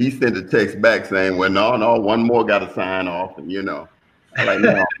 he sent a text back saying, well, no, one more got to sign off. And, I'm like,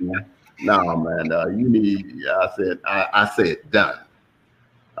 no, man, you need, I said, done.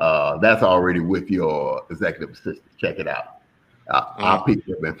 That's already with your executive assistant. Check it out. I'll pick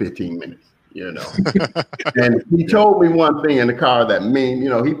you up in 15 minutes, And he told me one thing in the car that means,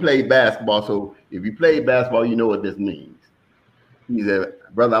 he played basketball. So if you play basketball, you know what this means. He said,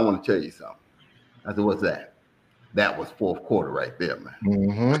 brother, I want to tell you something. I said, what's that? That was fourth quarter right there, man.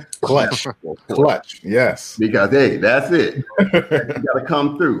 Mm-hmm. Clutch. Yes. Because, hey, that's it. You got to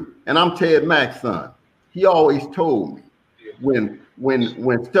come through. And I'm Ted Mack's son. He always told me,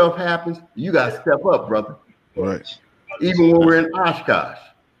 when stuff happens, you got to step up, brother. Right. Even when we're in Oshkosh,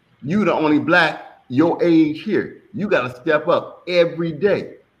 you the only black your age here. You got to step up every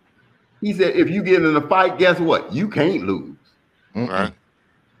day. He said, if you get in a fight, guess what? You can't lose. Right.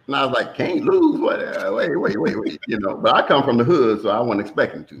 And I was like, can't lose? What? Wait. But I come from the hood, so I wasn't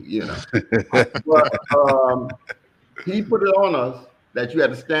expecting to, But he put it on us that you had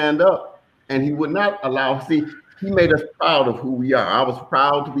to stand up, and he would not allow. See, he made us proud of who we are. I was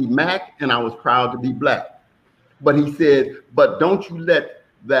proud to be Mac, and I was proud to be black. But he said, but don't you let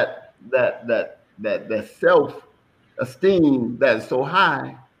that self esteem that is so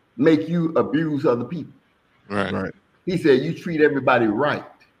high make you abuse other people. Right. He said, you treat everybody right.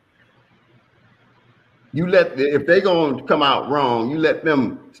 You if they're going to come out wrong, you let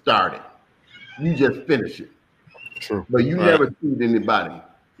them start it. You just finish it. True. But you never treat anybody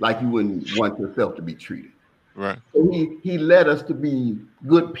like you wouldn't want yourself to be treated. Right. So he led us to be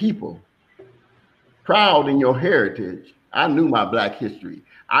good people, proud in your heritage. I knew my Black history.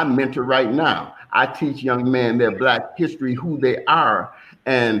 I mentor right now. I teach young men their Black history, who they are,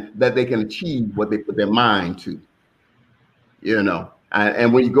 and that they can achieve what they put their mind to. You know,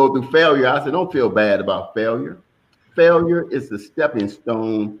 and when you go through failure, I said, don't feel bad about failure. Failure is the stepping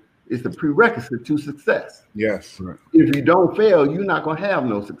stone. It's the prerequisite to success. Yes. If you don't fail, you're not going to have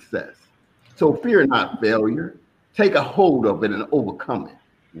no success. So fear not failure. Take a hold of it and overcome it.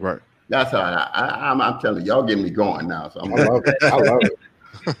 Right. That's how I'm telling you, y'all getting me going now. So I love it. I love it.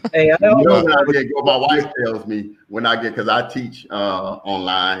 Hey, my wife tells me when I get, because I teach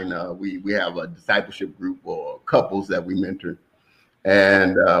online, we have a discipleship group or couples that we mentor.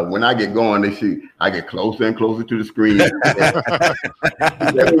 And when I get going, I get closer and closer to the screen. They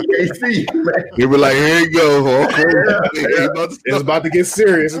see. They were like, here you go. It's about to get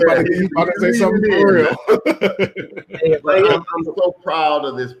serious. It's about to say something for real. But I'm so proud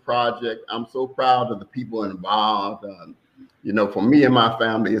of this project. I'm so proud of the people involved. You know, for me and my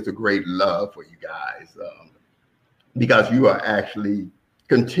family, it's a great love for you guys because you are actually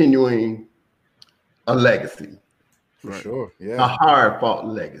continuing a legacy. For sure, yeah. A hard-fought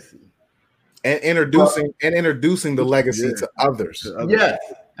legacy. And introducing the legacy to others. Yes,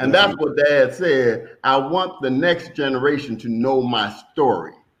 and that's what Dad said. I want the next generation to know my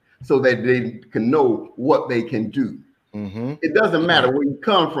story so that they can know what they can do. Mm-hmm. It doesn't matter where you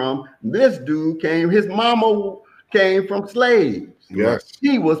come from. This dude his mama came from slaves. Yes.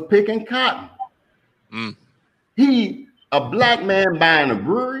 He was picking cotton. A Black man buying a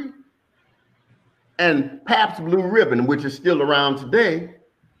brewery. And Pabst Blue Ribbon, which is still around today,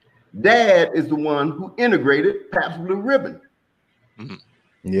 Dad is the one who integrated Pabst Blue Ribbon. Mm-hmm.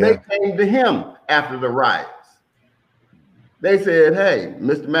 Yeah. They came to him after the riots. They said, hey,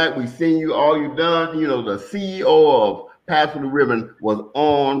 Mr. Mack, we've seen you, all you've done. You know, the CEO of Pabst Blue Ribbon was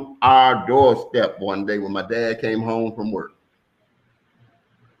on our doorstep one day when my dad came home from work.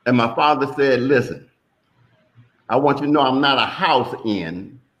 And my father said, listen, I want you to know I'm not a house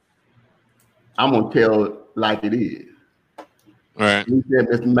in. I'm going to tell it like it is. Right. He said,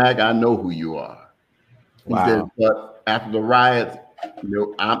 Mr. Mack, I know who you are. He said, but after the riots, you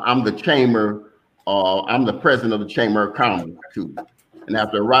know, I'm the chamber, I'm the president of the Chamber of Commerce too. And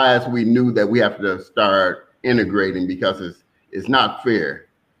after the riots, we knew that we have to start integrating because it's not fair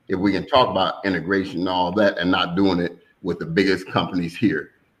if we can talk about integration and all that and not doing it with the biggest companies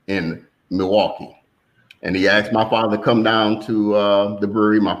here in Milwaukee. And he asked my father to come down to the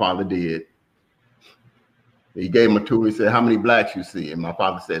brewery. My father did. He gave him a tour. He said, how many Blacks you see? And my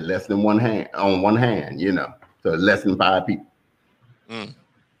father said, less than one hand, you know, so less than 5 people.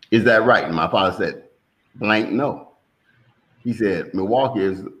 Is that right? And my father said, blank, no. He said, Milwaukee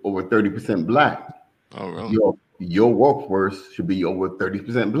is over 30% Black. Oh, really? Your workforce should be over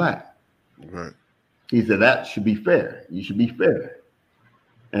 30% Black. Right. He said, that should be fair. You should be fair.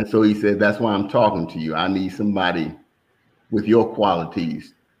 And so he said, that's why I'm talking to you. I need somebody with your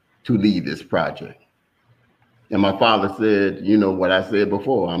qualities to lead this project. And my father said, you know what I said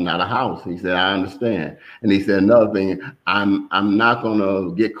before, I'm not a house. He said, I understand. And he said, another thing, I'm not going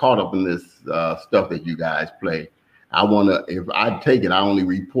to get caught up in this stuff that you guys play. I want to, if I take it, I only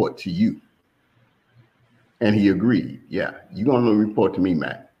report to you. And he agreed. Yeah, you're going to report to me,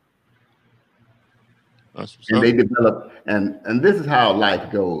 Mac. And they developed, and this is how life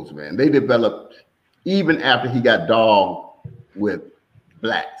goes, man. They developed, even after he got dogged with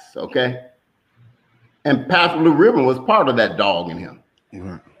Blacks, okay? And Pabst Blue Ribbon was part of that dogging him.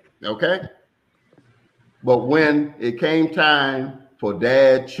 Okay? But when it came time for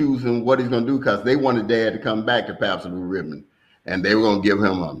Dad choosing what he's going to do, because they wanted Dad to come back to Pabst Blue Ribbon, and they were going to give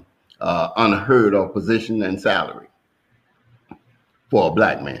him an unheard of position and salary for a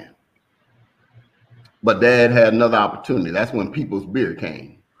Black man. But Dad had another opportunity. That's when People's Beer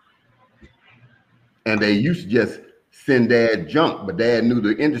came. And they used to just send Dad junk, but Dad knew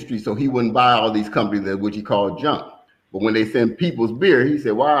the industry, so he wouldn't buy all these companies that which he called junk. But when they sent People's Beer, he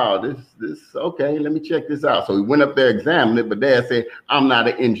said, wow, this okay, let me check this out. So he went up there, examined it, but Dad said, I'm not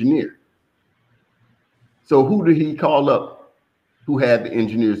an engineer. So who did he call up who had the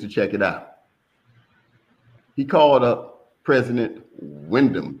engineers to check it out? He called up President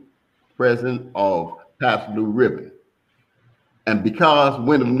Wyndham, president of Pabst Blue Ribbon. And because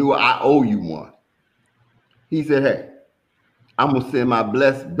Wyndham knew I owe you one, he said, hey, I'm gonna send my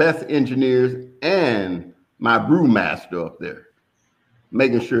best engineers and my brewmaster up there,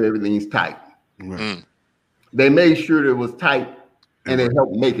 making sure everything's tight. Mm. They made sure it was tight, and it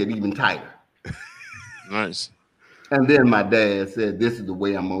helped make it even tighter. Nice. And then my dad said, "This is the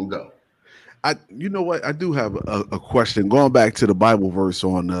way I'm gonna go." You know what? I do have a question. Going back to the Bible verse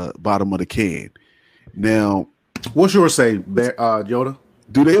on the bottom of the can. Now, what's yours say, Yoda?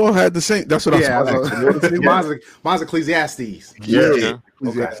 Do they all have the same? That's what I was saying. Mine's Ecclesiastes. Yeah.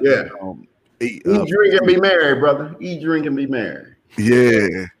 Eat, drink, and be merry, brother. Eat, drink, and be merry.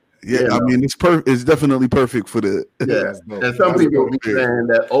 Yeah. I mean, it's definitely perfect for the. Yeah. And some people be saying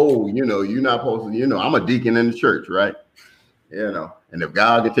that, you're not supposed to. I'm a deacon in the church, right? And if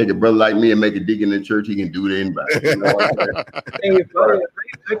God can take a brother like me and make a deacon in the church, He can do it to anybody.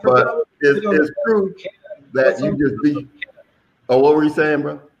 But it's true that you just be. Oh, what were you saying,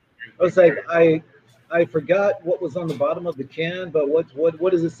 bro? I was like, I forgot what was on the bottom of the can, but what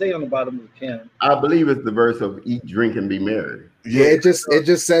does it say on the bottom of the can? I believe it's the verse of "Eat, drink, and be merry." Yeah, it just says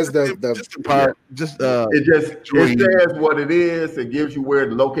it says what it is. It gives you where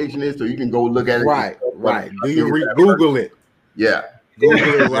the location is, so you can go look at it. Right. Do you Google it? Yeah.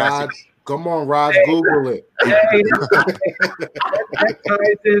 Google it, Rod. Come on, Rod. Google it. That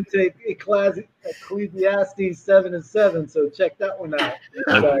ties into Ecclesiastes 7:7. So check that one out.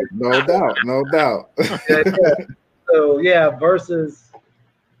 No doubt. Yeah. So verses.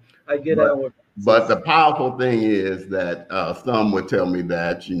 I get out. But the powerful thing is that some would tell me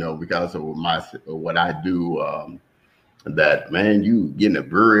that because of what I do. That man, you getting a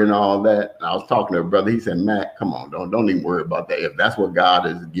brewery and all that. And I was talking to a brother. He said, "Matt, come on, don't even worry about that. If that's what God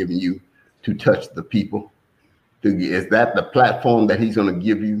is giving you to touch the people, is that the platform that He's going to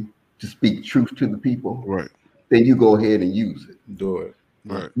give you to speak truth to the people? Right. Then you go ahead and use it. Do it.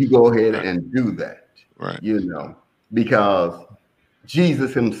 Right. You go ahead and do that. Right. Because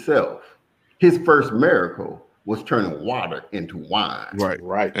Jesus Himself, His first miracle was turning water into wine.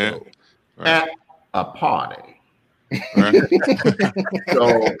 Right. Yeah. At a party." Right.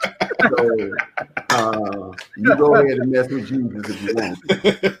 So you go ahead and mess with Jesus if you want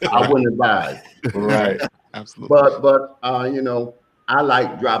to. I wouldn't advise. Right. Absolutely. But I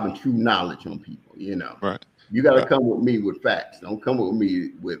like dropping true knowledge on people. Right. You got to come with me with facts. Don't come with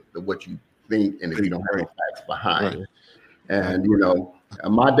me with what you think, and if you don't have facts behind it. And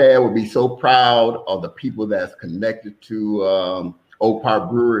my dad would be so proud of the people that's connected to Oak Park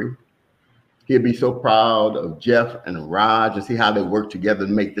Brewery. He'd be so proud of Jeff and Raj and see how they work together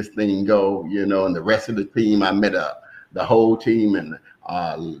to make this thing go, and the rest of the team. I met the whole team and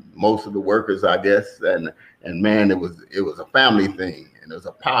most of the workers, I guess. And man, it was a family thing, and it was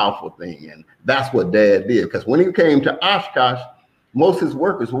a powerful thing. And that's what Dad did. Because when he came to Oshkosh, most of his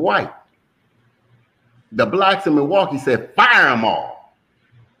workers were white. The blacks in Milwaukee said, "Fire them all."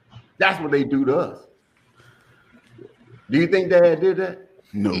 That's what they do to us. Do you think Dad did that?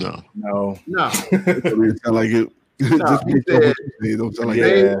 No. It doesn't sound like it.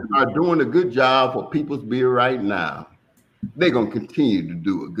 They are doing a good job for People's Beer right now. They're going to continue to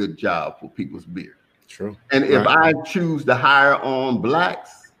do a good job for People's Beer. True. And if I choose to hire on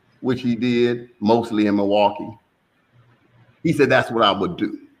blacks, which he did mostly in Milwaukee, he said that's what I would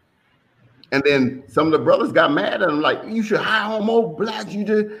do. And then some of the brothers got mad at him, like, "You should hire on more blacks."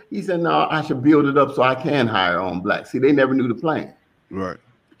 He said, "No, I should build it up so I can hire on blacks." See, they never knew the plan. Right.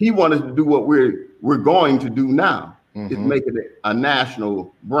 He wanted to do what we're going to do now, is make it a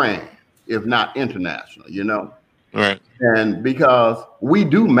national brand, if not international, Right. And because we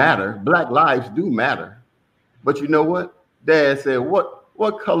do matter, Black lives do matter. But you know what? Dad said,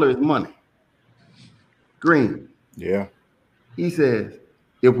 what color is money? Green. Yeah. He says,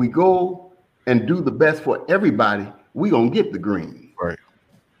 if we go and do the best for everybody, we're going to get the green. Right.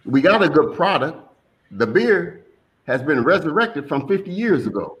 We got a good product. The beer has been resurrected from 50 years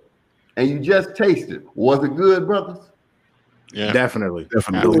ago. And you just tasted. Was it good, brothers? Yeah. Definitely.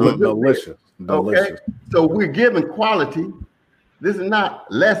 Delicious. Okay. So we're giving quality. This is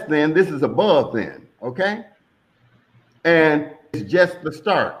not less than, this is above than. Okay. And it's just the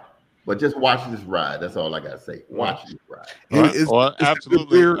start. But just watch this ride. That's all I gotta say. Watch this ride. Well,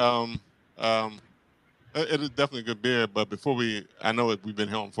 absolutely. It is definitely a good beer. But before I know we've been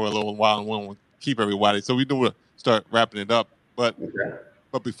here for a little while and we want to keep everybody. So we do want to start wrapping it up. But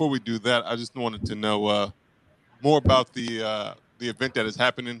before we do that, I just wanted to know more about the event that is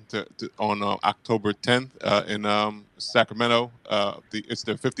happening on October 10th in Sacramento. It's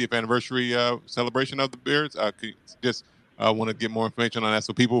their 50th anniversary celebration of the beers. Just want to get more information on that,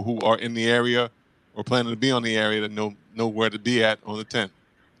 so people who are in the area or planning to be on the area to know where to be at on the 10th.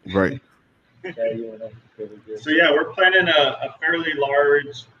 Right. So yeah, we're planning a fairly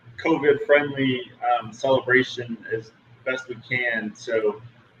large COVID-friendly celebration as best we can. So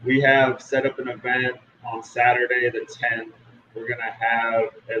we have set up an event on Saturday the 10th. We're going to have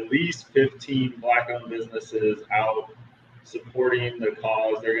at least 15 Black-owned businesses out supporting the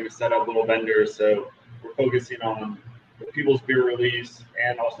cause. They're going to set up little vendors. So we're focusing on the People's Beer release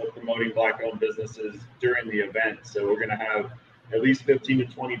and also promoting Black-owned businesses during the event. So we're going to have at least 15 to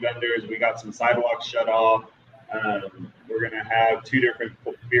 20 vendors. We got some sidewalks shut off. We're going to have 2 different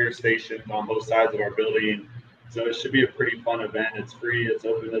beer stations on both sides of our building. So it should be a pretty fun event. It's free. It's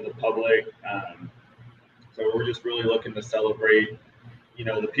open to the public. So we're just really looking to celebrate,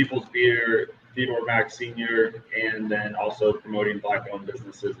 the People's Beer, Theodore Mack Sr., and then also promoting Black-owned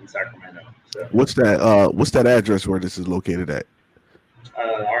businesses in Sacramento. So what's that address where this is located at?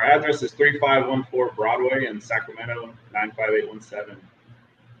 Our address is 3514 Broadway in Sacramento, 95817.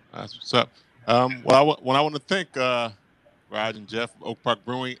 That's what's up. I want to thank Raj and Jeff from Oak Park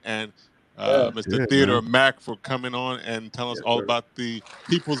Brewing and Mr. Theodore Mack for coming on and telling us all about the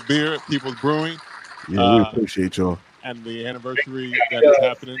People's Beer, People's Brewing. Yeah, we appreciate y'all. And the anniversary that is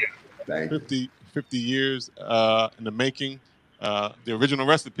happening. 50 years in the making. The original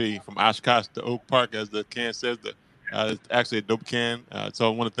recipe from Oshkosh to Oak Park, as the can says, it's actually a dope can. So I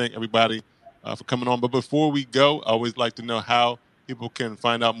want to thank everybody for coming on. But before we go, I always like to know how people can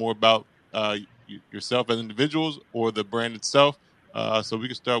find out more about yourself as individuals or the brand itself. So we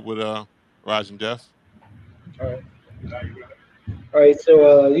can start with Raj and Jeff. All right.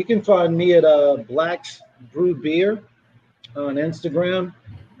 So you can find me at Black's Brew Beer on Instagram,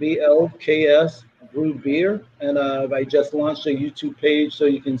 BLKS Brew Beer, and I just launched a YouTube page so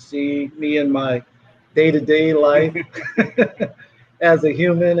you can see me in my day-to-day life as a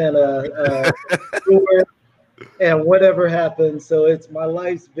human and a brewer and whatever happens. So my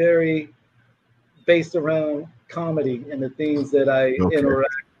life's very based around comedy and the things that I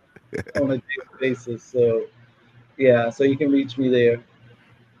interact on a daily basis. So so you can reach me there.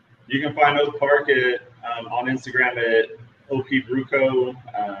 You can find Oak Park on Instagram at OP Brewco.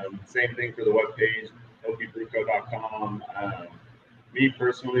 Same thing for the webpage, opbrewco.com. Me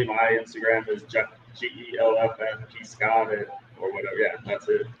personally, my Instagram is Jeff, GELFF Scott, or whatever. Yeah, that's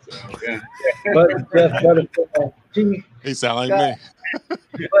it. So, yeah. He sound like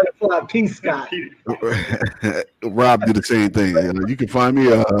me. Butterfly P Scott. Rob did the same thing. You can find me.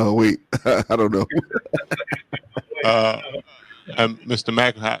 Wait, I don't know. And Mr.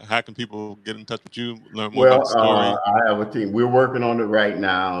 Mack, how can people get in touch with you, learn more about the story? I have a team. We're working on it right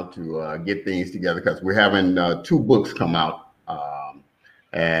now to get things together because we're having 2 books come out,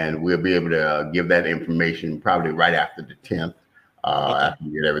 and we'll be able to give that information probably right after the 10th, after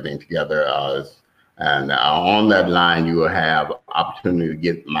we get everything together. And on that line, you will have opportunity to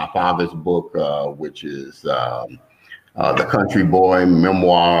get my father's book, which is The Country Boy,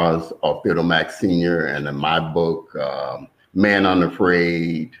 Memoirs of Theodore Mack Sr., and then my book, Man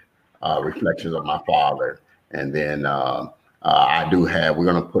Unafraid, Reflections of My Father. And then we're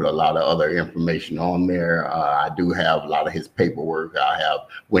going to put a lot of other information on there. I do have a lot of his paperwork. I have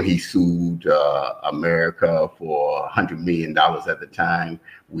when he sued America for $100 million at the time.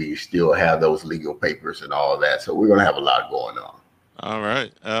 We still have those legal papers and all that. So we're going to have a lot going on. All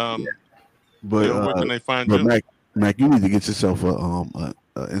right. But where can they find you? Mac, you need to get yourself a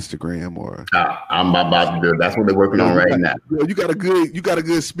Instagram or. I'm about to do it. That's what they're working on right now. You got a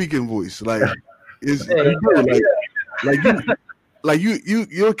good speaking voice. Like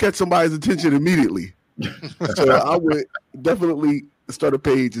you'll catch somebody's attention immediately. So I would definitely start a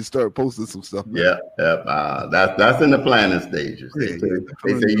page and start posting some stuff. Yeah. That's in the planning stages. They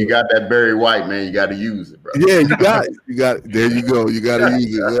say you got that Barry White, man. You got to use it, bro. Yeah, you got it. There you go. You got to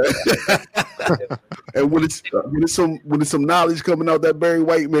use it. Right? And when it's some knowledge coming out that Barry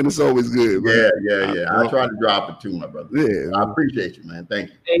White, man, it's always good. Man. Yeah. I try to drop it too, my brother. Yeah, I appreciate you, man. Thank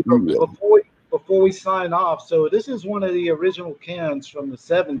you. Hey, before we sign off, so this is one of the original cans from the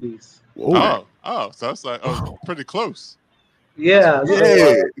 70s. So it's like pretty close. Yeah,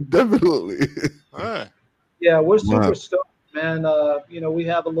 definitely. Yeah, we're super stoked, man. We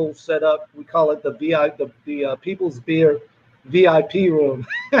have a little setup. We call it the People's Beer VIP room.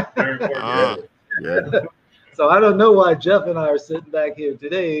 So I don't know why Jeff and I are sitting back here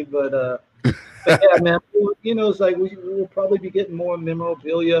today, but yeah, man. It's like we will probably be getting more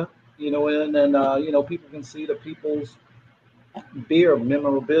memorabilia, in, and people can see the People's Beer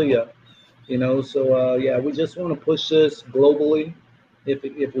memorabilia. So we just want to push this globally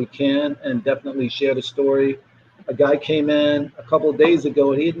if we can, and definitely share the story. A guy came in a couple of days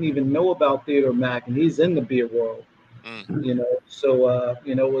ago and he didn't even know about Theodore Mack, and he's in the beer world. You know, so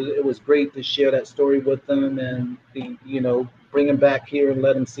you know, it was great to share that story with them and you know, bring them back here and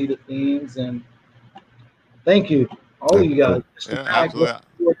let them see the themes. And thank you, all of you guys. Yeah, Mac, look absolutely.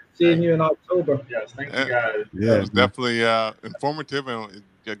 forward to seeing you in October. Yes, thank you guys. It was definitely informative, and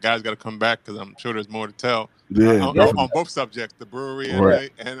you guys got to come back because I'm sure there's more to tell on both subjects, the brewery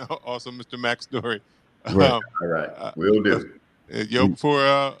and also Mr. Mac's story. Right. All right, we'll do. Yo, before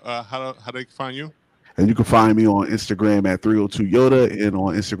how they find you? And you can find me on Instagram at 302 Yoda and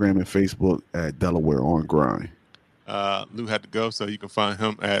on Instagram and Facebook at Delaware on Grind. Lou had to go, so you can find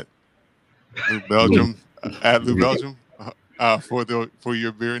him at Lou Belgium for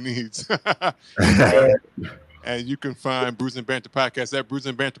your beer needs. And you can find Brews and Banter Podcast at Brews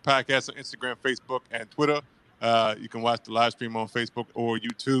and Banter Podcast on Instagram, Facebook, and Twitter. You can watch the live stream on Facebook or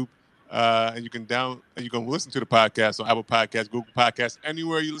YouTube. And you can listen to the podcast on Apple Podcasts, Google Podcasts,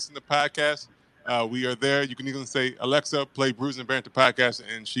 anywhere you listen to podcasts. We are there. You can even say, Alexa, play Brews and Banter Podcast,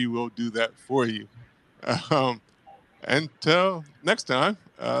 and she will do that for you. Until next time,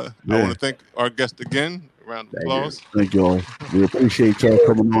 I want to thank our guest again. Round of applause. Thank you all. We appreciate y'all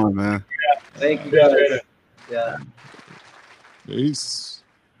coming on, man. Thank you guys. Yeah. Peace.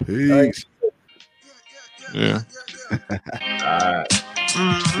 Peace. Yeah. All right.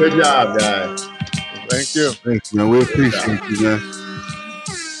 Good job, guys. Thank you. Thanks, man. We appreciate you, man.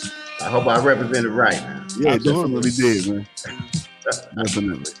 I hope I represented right, man. Yeah, definitely did, man.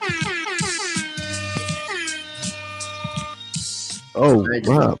 Definitely. Oh,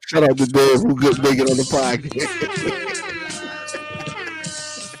 wow. Shout out to Dave who could make it on the podcast.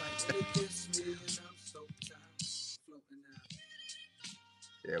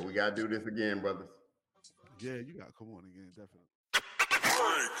 Yeah, we got to do this again, brothers. Yeah, you got to come on again, definitely.